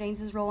that, Claire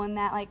Danes' role in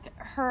that, like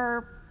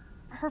her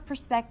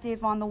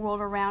perspective on the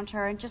world around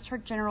her and just her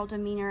general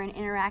demeanor and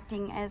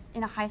interacting as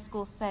in a high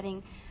school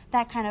setting,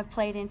 that kind of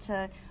played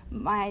into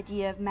my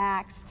idea of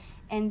Max.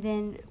 And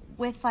then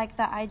with like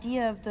the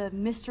idea of the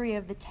mystery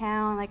of the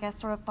town, like I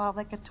sort of thought of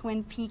like a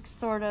Twin Peaks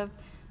sort of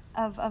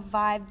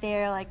vibe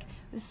there, like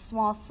this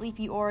small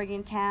sleepy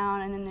Oregon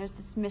town, and then there's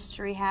this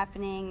mystery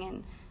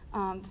happening,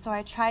 and so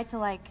I tried to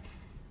like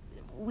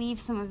weave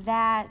some of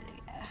that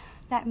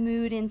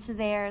mood into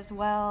there as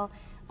well.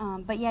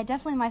 But yeah,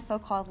 definitely my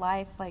so-called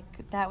life, like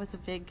that was a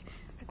big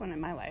one in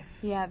my life.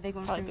 Yeah, big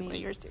one Probably for big me. one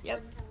of yours too.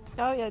 Yep.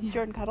 Oh yeah,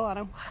 Jordan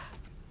Catalano.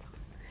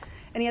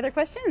 Any other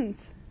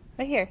questions?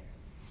 Right here.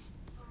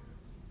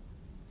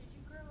 Did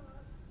you grow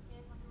up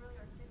in like a really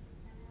artistic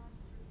family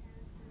with your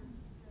parents and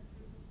your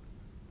siblings?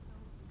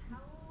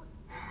 How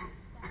did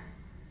that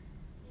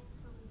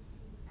influence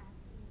you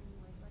acting in any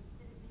way? Like,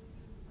 did it make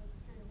you like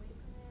stray away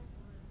from it,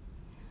 or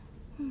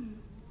did it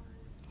make you want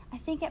to do it more? I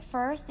think at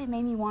first it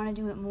made me want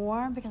to do it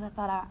more because I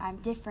thought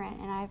I'm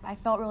different, and I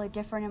felt really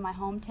different in my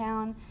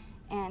hometown.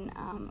 And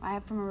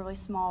I'm from a really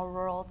small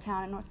rural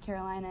town in North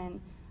Carolina, and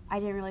I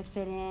didn't really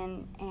fit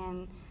in,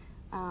 and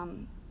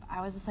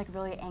I was just like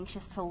really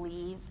anxious to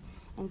leave.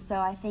 And so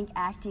I think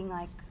acting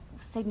like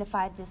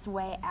signified this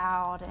way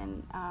out,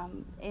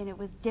 and it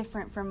was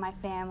different from my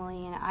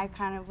family, and I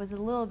kind of was a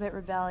little bit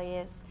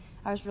rebellious.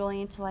 I was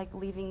really into like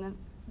leaving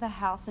the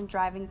house and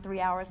driving 3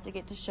 hours to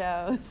get to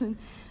shows and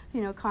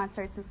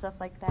concerts and stuff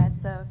like that.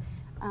 So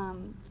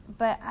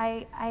but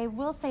I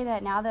will say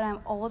that now that I'm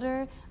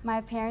older,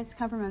 my parents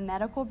come from a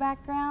medical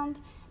background,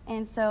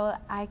 and so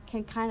I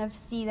can kind of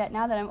see that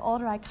now that I'm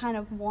older, I kind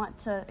of want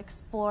to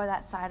explore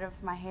that side of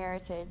my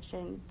heritage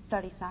and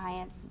study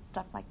science and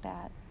stuff like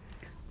that.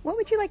 What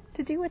would you like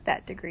to do with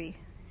that degree?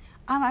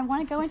 I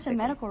want to go into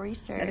medical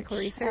research. Medical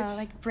research?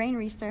 Like brain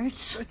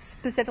research.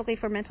 Specifically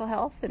for mental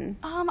health?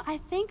 I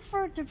think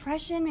for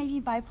depression, maybe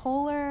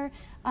bipolar.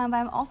 But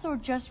I'm also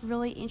just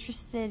really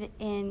interested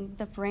in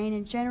the brain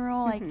in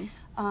general. Like,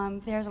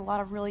 there's a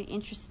lot of really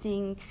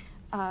interesting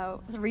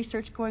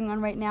research going on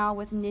right now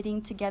with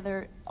knitting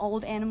together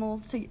old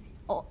animals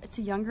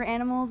to younger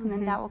animals, and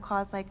then that will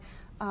cause like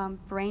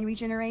brain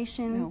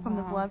regeneration from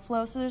the blood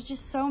flow. So there's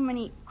just so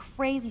many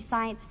crazy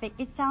science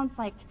it sounds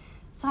like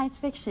science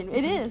fiction.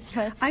 It is.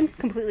 But I'm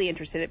completely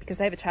interested in it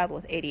because I have a child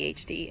with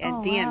ADHD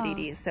and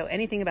DMDD. So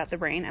anything about the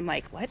brain, I'm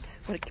like, what?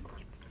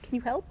 Can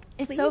you help?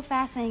 It's please? so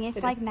fascinating.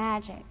 It's like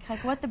magic.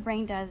 Like what the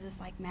brain does is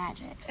like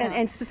magic. So.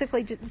 And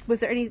specifically, was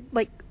there any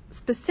like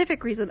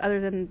specific reason other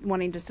than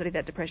wanting to study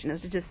that depression?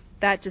 Is it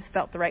that just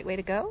felt the right way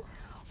to go?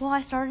 Well, I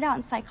started out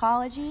in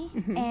psychology,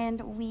 and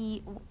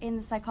in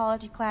the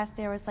psychology class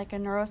there was like a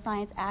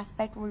neuroscience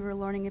aspect where we were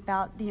learning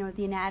about the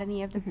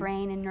anatomy of the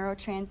brain and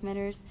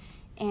neurotransmitters.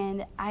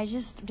 And I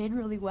just did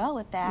really well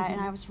with that,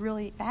 and I was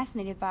really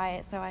fascinated by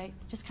it. So I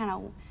just kind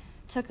of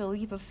took a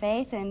leap of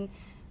faith, and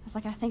I was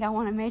like, I think I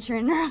want to major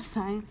in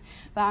neuroscience.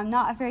 But I'm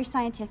not very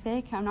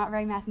scientific. I'm not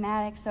very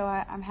mathematic, so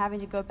I'm having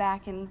to go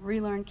back and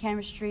relearn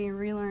chemistry and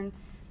relearn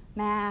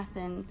math.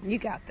 And you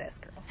got this,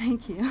 girl.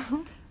 Thank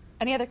you.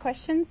 Any other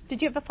questions?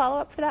 Did you have a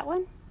follow-up for that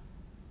one?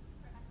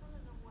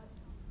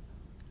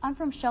 I'm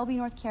from Shelby,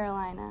 North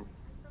Carolina.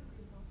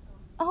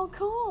 Oh,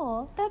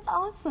 cool. That's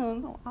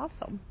awesome. Oh,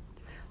 awesome.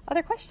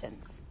 Other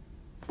questions?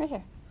 Right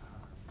here.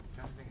 I'm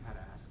trying to think how to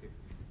ask it.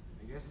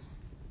 I guess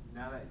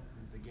now that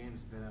the game's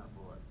been out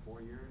for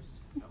 4 years,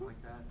 something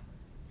like that.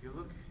 If you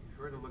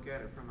were to look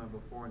at it from a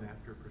before and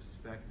after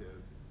perspective,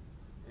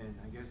 and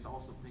I guess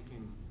also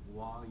thinking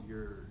while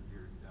you're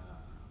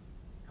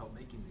help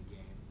making the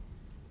game,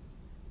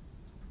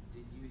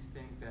 did you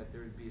think that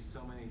there'd be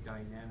so many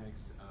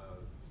dynamics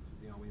of,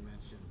 we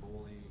mentioned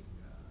bullying,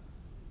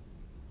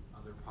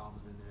 other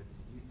problems in there?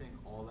 Did you think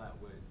all that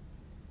would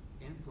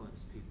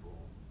influence people,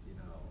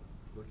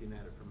 looking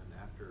at it from an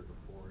after,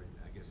 before, and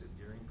I guess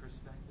a during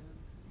perspective?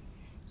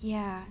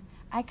 Yeah,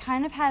 I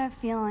kind of had a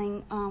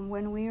feeling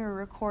when we were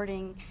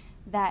recording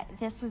that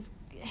this was,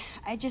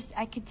 I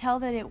could tell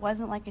that it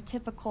wasn't like a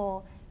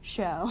typical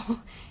show.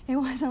 It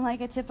wasn't like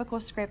a typical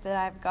script that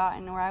I've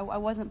gotten, or I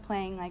wasn't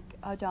playing like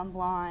a dumb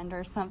blonde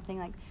or something.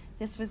 Like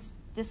this was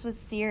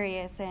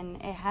serious, and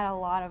it had a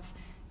lot of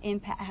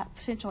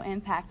potential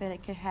impact that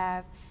it could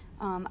have.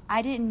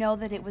 I didn't know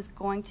that it was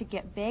going to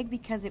get big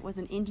because it was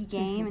an indie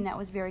game, and that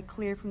was very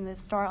clear from the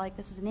start. Like,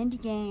 this is an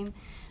indie game,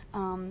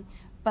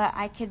 but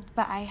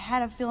I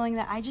had a feeling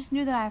that I just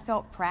knew that I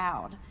felt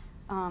proud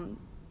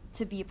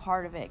to be a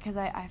part of it, because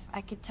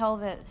I could tell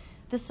that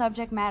the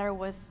subject matter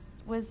was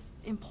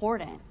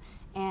important,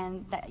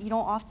 and that you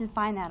don't often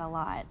find that a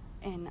lot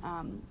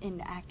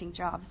in acting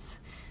jobs,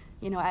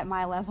 at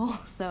my level.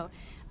 So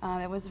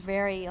it was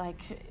very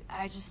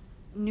I just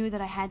knew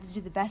that I had to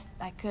do the best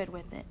I could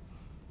with it.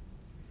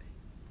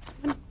 So,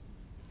 with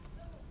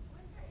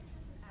your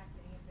interest in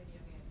acting in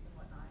video games and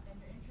whatnot, and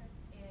your interest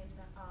in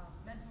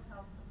mental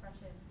health,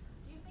 depression,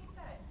 do you think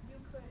that you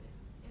could,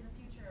 in the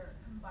future,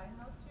 combine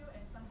those two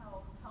and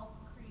somehow help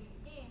create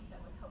games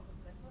that would help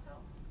with mental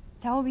health?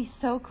 That would be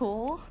so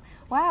cool.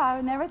 Wow,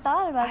 I never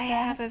thought about that.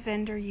 I have a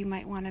vendor you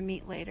might want to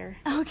meet later.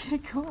 Okay,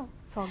 cool.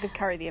 So I'll give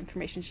Kari the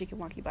information. She can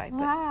walk you by.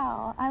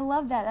 Wow, I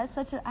love that. That's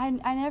such a.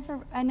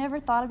 I never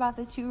thought about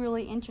the two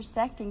really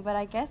intersecting, but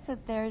I guess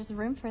that there's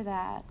room for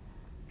that.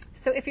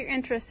 So if you're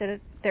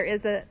interested, there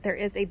is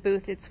a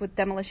booth. It's with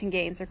Demolition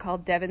Games. They're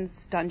called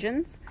Devin's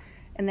Dungeons,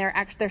 and their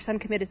son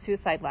committed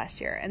suicide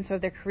last year, and so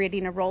they're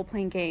creating a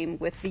role-playing game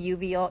with the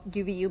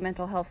UVU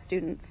mental health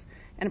students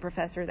and a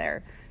professor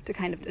there to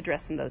kind of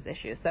address some of those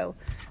issues. So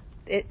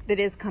it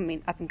is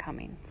coming up and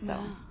coming. So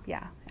Wow.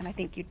 yeah, and I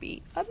think you'd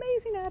be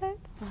amazing at it.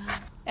 Wow.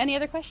 Any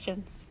other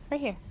questions? Right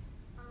here.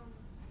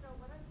 So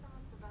what are some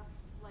of the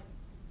best, like,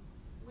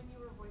 when you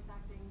were voice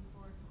acting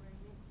for Square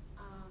Enix,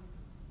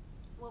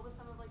 what was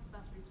some of, like, the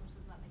best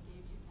resources that they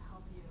gave you to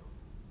help you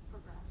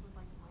progress with,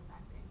 like, voice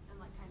acting and,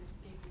 like, kind of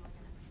gave you, like,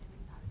 an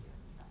understanding of how to do it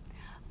and stuff?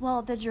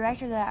 Well, the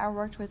director that I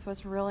worked with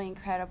was really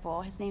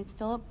incredible. His name's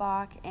Philip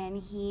Bach, and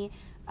he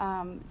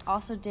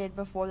also did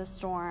Before the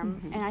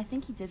Storm, and I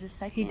think he did the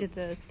second. He did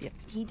the. Yep.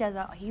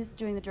 He's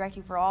doing the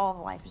directing for all of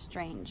Life is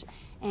Strange,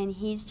 and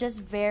he's just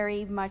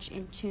very much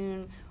in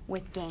tune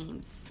with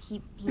games.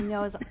 He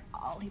knows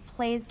all. He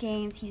plays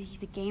games.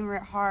 He's a gamer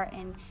at heart,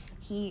 and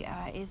he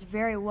is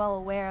very well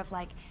aware of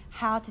like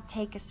how to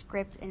take a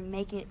script and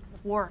make it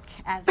work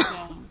as a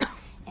game.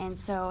 And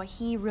so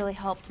he really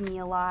helped me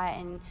a lot,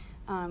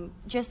 and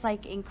just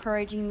like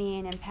encouraging me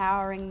and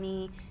empowering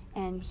me.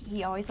 And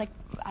he always, like,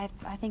 I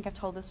think I've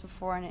told this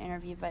before in an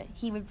interview, but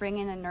he would bring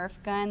in a Nerf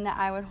gun that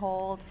I would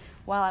hold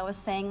while I was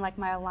saying, like,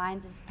 my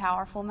lines as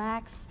Powerful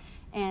Max.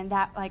 And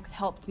that, like,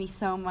 helped me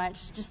so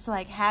much, just to,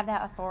 like, have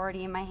that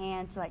authority in my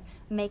hand to, like,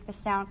 make the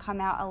sound come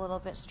out a little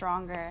bit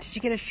stronger. Did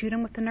you get to shoot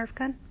him with the Nerf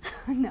gun?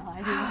 No, I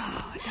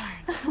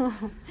didn't. Oh,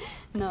 darn.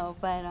 No,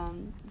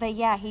 but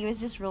yeah, he was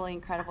just really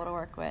incredible to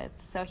work with.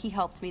 So he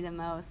helped me the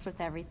most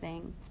with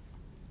everything.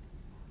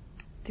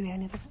 Do we have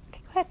another?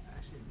 Okay, go ahead.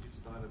 Actually, I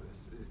just thought of this.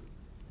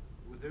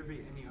 Would there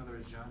be any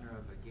other genre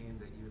of a game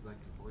that you would like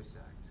to voice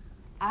act?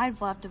 I'd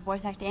love to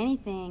voice act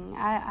anything.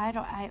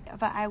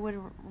 But I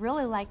would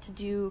really like to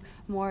do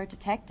more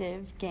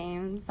detective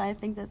games. I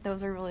think that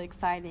those are really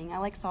exciting. I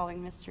like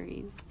solving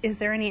mysteries. Is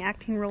there any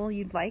acting role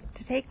you'd like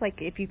to take?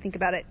 Like, if you think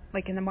about it,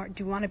 like do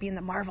you want to be in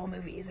the Marvel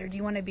movies, or do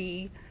you want to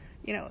be,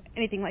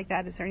 anything like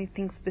that? Is there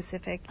anything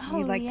specific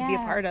you'd like to be a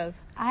part of?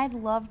 I'd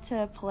love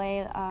to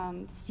play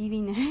Stevie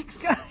Nicks.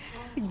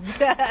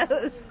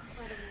 Yes.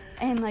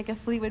 And like a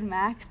Fleetwood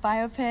Mac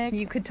biopic.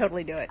 You could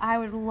totally do it. I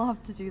would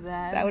love to do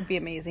that. That would be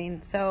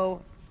amazing.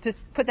 So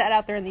just put that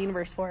out there in the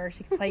universe for her.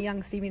 She could play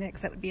young Stevie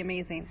Nicks. That would be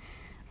amazing.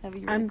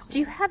 That'd be really cool. Do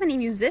you have any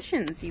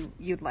musicians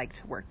you'd like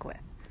to work with?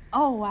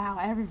 Oh wow,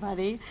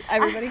 everybody.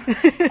 Everybody?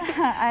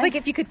 Like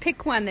if you could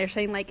pick one, they're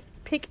saying like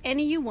pick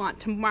any you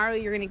want. Tomorrow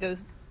you're gonna go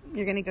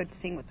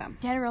sing with them.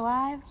 Dead or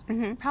alive?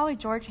 Mm-hmm. Probably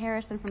George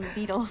Harrison from the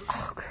Beatles.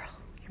 Oh girl,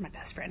 you're my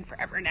best friend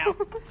forever now.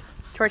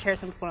 George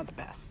Harrison's one of the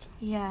best.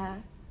 Yeah.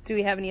 Do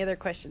we have any other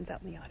questions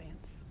out in the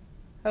audience?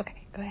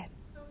 Okay, go ahead.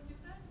 So you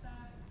said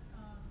that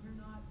you're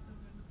not so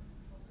good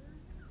with the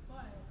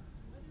controller, but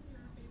what is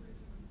your favorite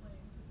game to play?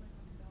 Just like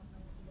on the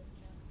downside, if you get a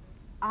chance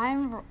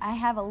to. I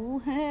have a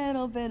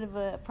little bit of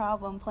a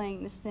problem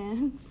playing The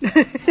Sims.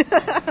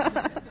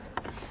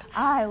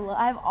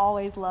 I've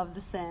always loved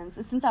The Sims.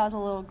 Since I was a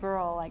little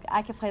girl, like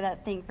I could play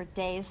that thing for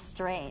days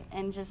straight,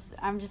 and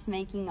I'm just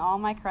making all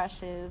my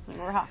crushes, and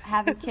we're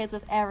having kids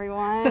with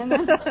everyone.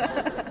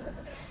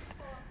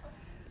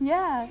 Yeah.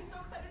 Are you so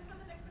excited for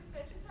the next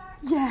expansion pack?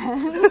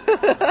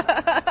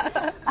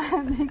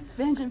 Yeah. The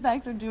expansion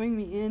packs are doing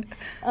me in.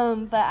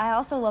 But I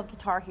also love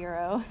Guitar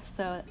Hero,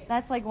 so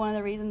that's like one of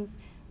the reasons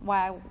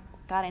why I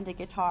got into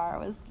guitar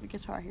was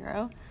Guitar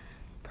Hero.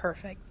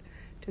 Perfect.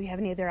 Do we have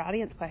any other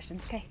audience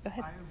questions? Okay, go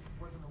ahead. I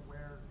wasn't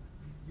aware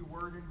you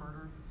were in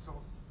Murder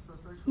Soul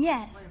Suspects.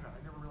 Yes. I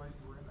never realized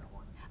you were in that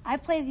one. I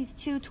play these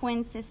two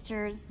twin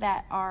sisters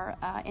that are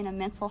in a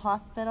mental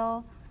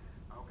hospital.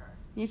 Okay.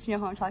 If you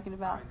know who I'm talking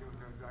about. I do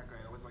know exactly.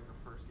 It was like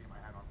the first game I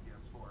had on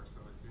PS4, so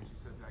as soon as you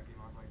said that game,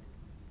 I was like,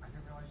 I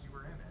didn't realize you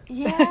were in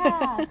it.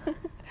 Yeah.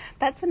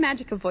 That's the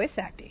magic of voice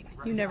acting.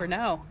 Right. You never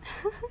know.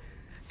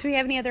 Do we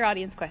have any other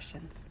audience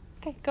questions?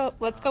 Okay, go.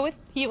 Let's go with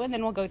you, and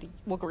then we're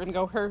gonna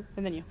go her,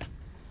 and then you.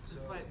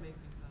 This might make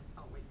me sound.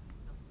 Oh wait,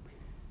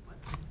 what?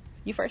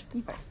 You first.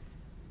 You first.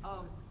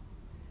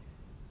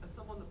 As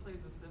someone that plays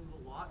The Sims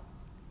a lot,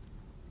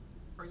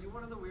 are you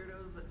one of the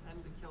weirdos that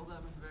tend to kill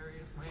them in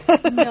various ways?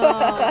 No.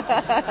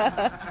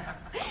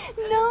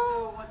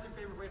 So what's your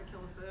favorite way to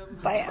kill a Sim?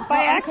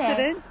 By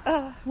accident.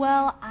 Okay.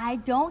 Well, I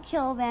don't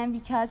kill them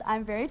because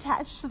I'm very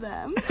attached to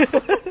them.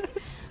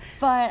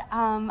 But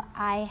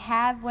I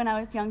have, when I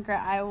was younger,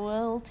 I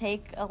will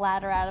take a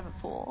ladder out of a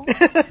pool.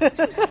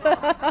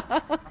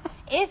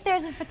 If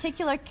there's a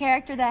particular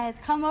character that has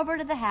come over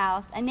to the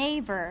house, a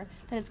neighbor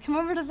that has come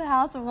over to the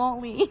house and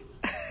won't leave.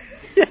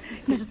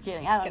 I'm just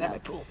kidding. I don't know. Get out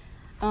of my pool.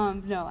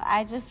 No,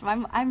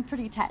 I'm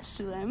pretty attached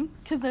to them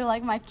because they're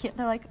like my kid.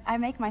 They're like I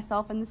make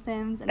myself in The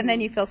Sims. And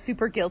then you feel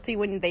super guilty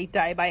when they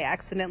die by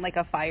accident, like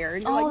a fire.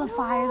 And you're like, the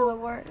fires are the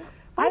worst.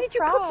 Why did you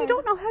cook? You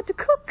don't know how to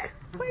cook.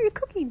 Why are you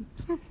cooking?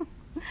 Go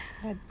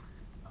ahead.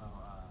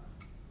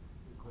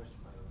 Good question,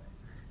 by the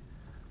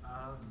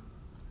way.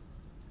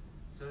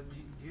 So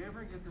do you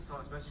ever get this,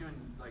 especially when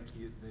like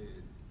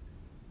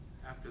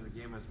after the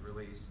game was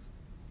released?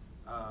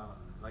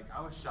 Like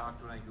I was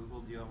shocked when I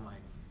googled you. I'm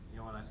like,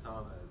 when I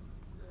saw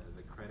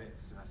the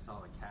credits and I saw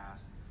the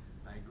cast,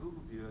 and I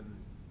googled you and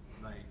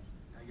like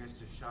I guess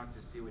just shocked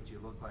to see what you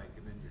look like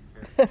and then your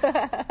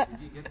character.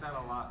 Did you get that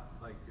a lot,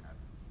 like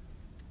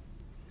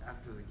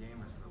after the game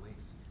was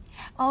released?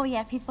 Oh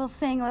yeah, people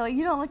saying, well,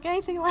 you don't look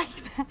anything like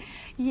that.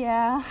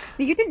 Yeah.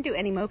 You didn't do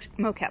any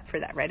mocap for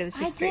that, right? It was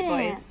just straight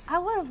voice. I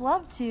would have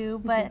loved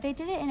to, but they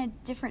did it in a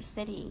different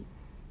city.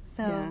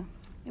 So Yeah.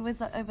 it was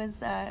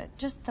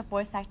just the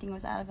voice acting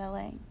was out of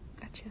LA.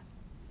 Gotcha.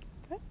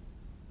 So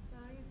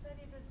you said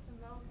you did some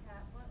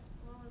mocap.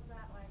 What was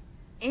that like?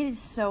 It is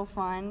so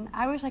fun.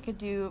 I wish I could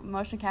do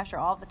motion capture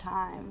all the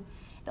time.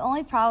 The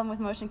only problem with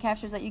motion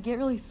capture is that you get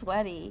really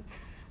sweaty.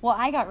 Well,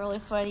 I got really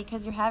sweaty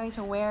because you're having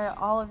to wear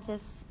all of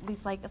these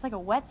like, it's like a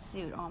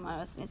wetsuit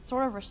almost. It's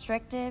sort of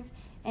restrictive.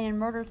 And in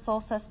Murdered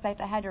Soul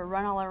Suspect, I had to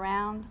run all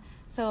around.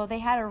 So they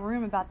had a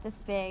room about this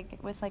big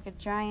with like a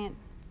giant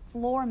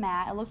floor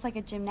mat. It looks like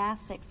a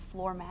gymnastics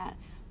floor mat,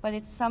 but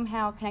it's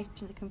somehow connected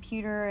to the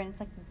computer, and it's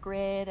like a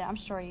grid. I'm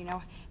sure you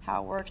know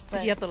how it works. But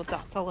Did you have little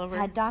dots all over?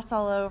 I had dots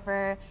all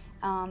over.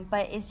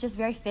 But it's just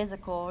very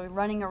physical. We're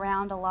running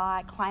around a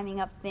lot,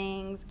 climbing up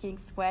things, getting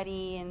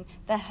sweaty, and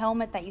the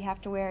helmet that you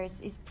have to wear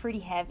is pretty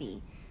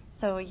heavy.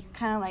 So you're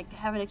kind of like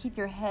having to keep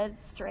your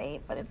head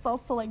straight, but it's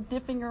also like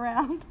dipping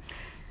around.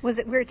 Was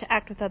it weird to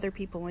act with other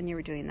people when you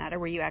were doing that, or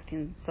were you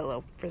acting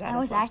solo for that? I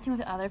was acting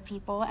with other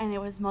people, and it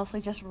was mostly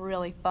just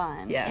really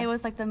fun. Yeah. It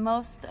was like the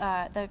most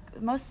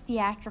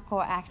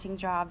theatrical acting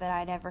job that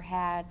I'd ever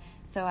had,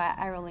 so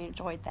I really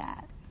enjoyed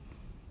that.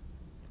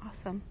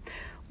 Awesome.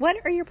 What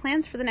are your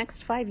plans for the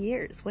next 5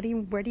 years? Where do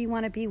you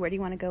want to be? Where do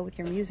you want to go with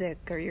your music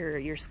or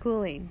your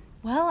schooling?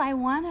 Well, I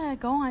want to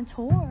go on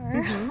tour.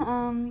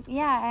 Mm-hmm.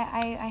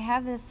 I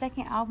have the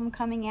second album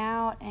coming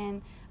out,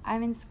 and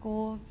I'm in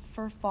school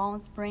for fall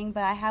and spring,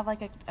 but I have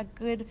like a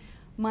good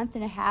month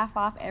and a half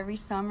off every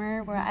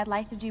summer where I'd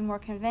like to do more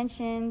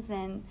conventions,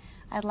 and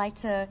I'd like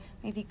to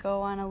maybe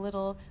go on a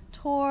little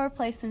tour,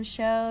 play some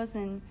shows,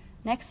 and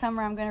next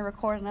summer I'm going to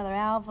record another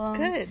album.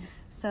 Good.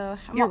 So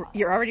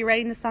you're already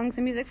writing the songs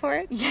and music for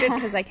it? Yeah. Good,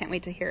 because I can't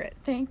wait to hear it.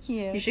 Thank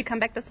you. You should come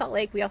back to Salt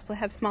Lake. We also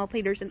have small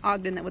theaters in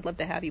Ogden that would love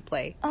to have you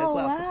play as Oh,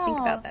 well. wow. So think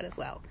about that as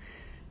well.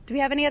 Do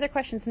we have any other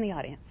questions in the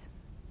audience?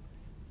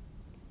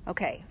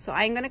 Okay, so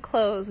I'm going to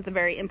close with a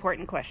very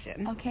important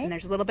question. Okay. And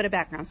there's a little bit of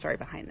background story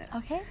behind this.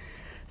 Okay.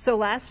 So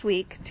last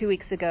week, 2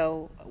 weeks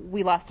ago,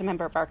 we lost a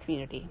member of our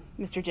community,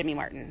 Mr. Jimmy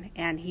Martin,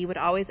 and he would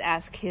always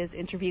ask his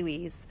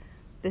interviewees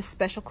this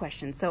special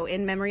question. So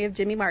in memory of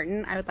Jimmy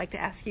Martin, I would like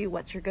to ask you,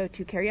 what's your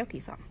go-to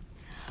karaoke song?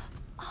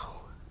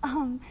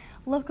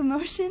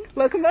 Locomotion.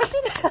 Locomotion?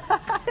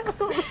 I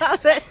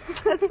love it.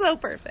 That's so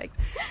perfect.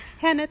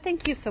 Hannah,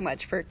 thank you so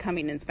much for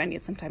coming and spending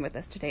some time with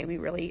us today. We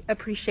really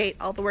appreciate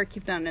all the work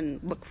you've done and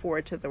look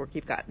forward to the work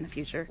you've got in the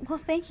future.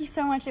 Well, thank you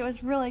so much. It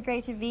was really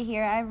great to be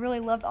here. I really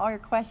loved all your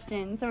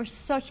questions. They were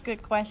such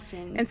good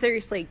questions. And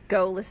seriously,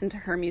 go listen to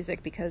her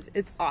music because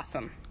it's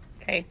awesome.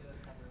 Okay?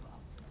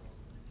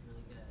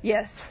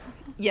 Yes.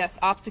 Yes,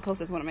 Obstacles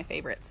is one of my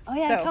favorites. Oh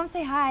yeah, So- come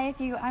say hi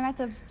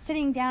I'm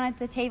sitting down at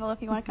the table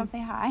if you want to come say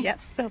hi. Yep.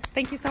 So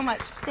thank you so much.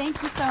 Thank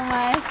you so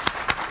much.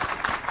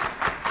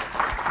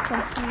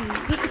 So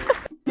sweet.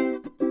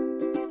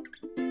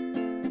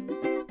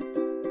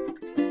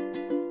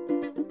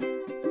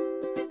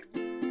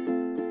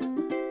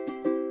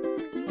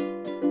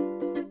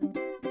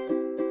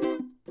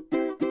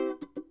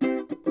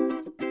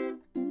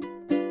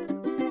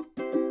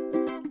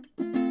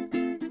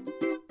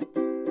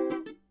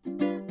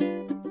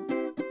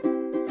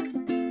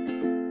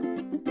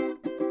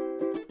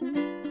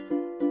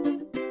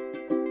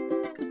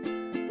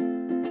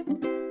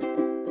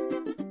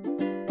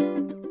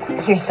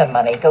 Here's some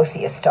money. Go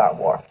see a Star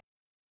Wars.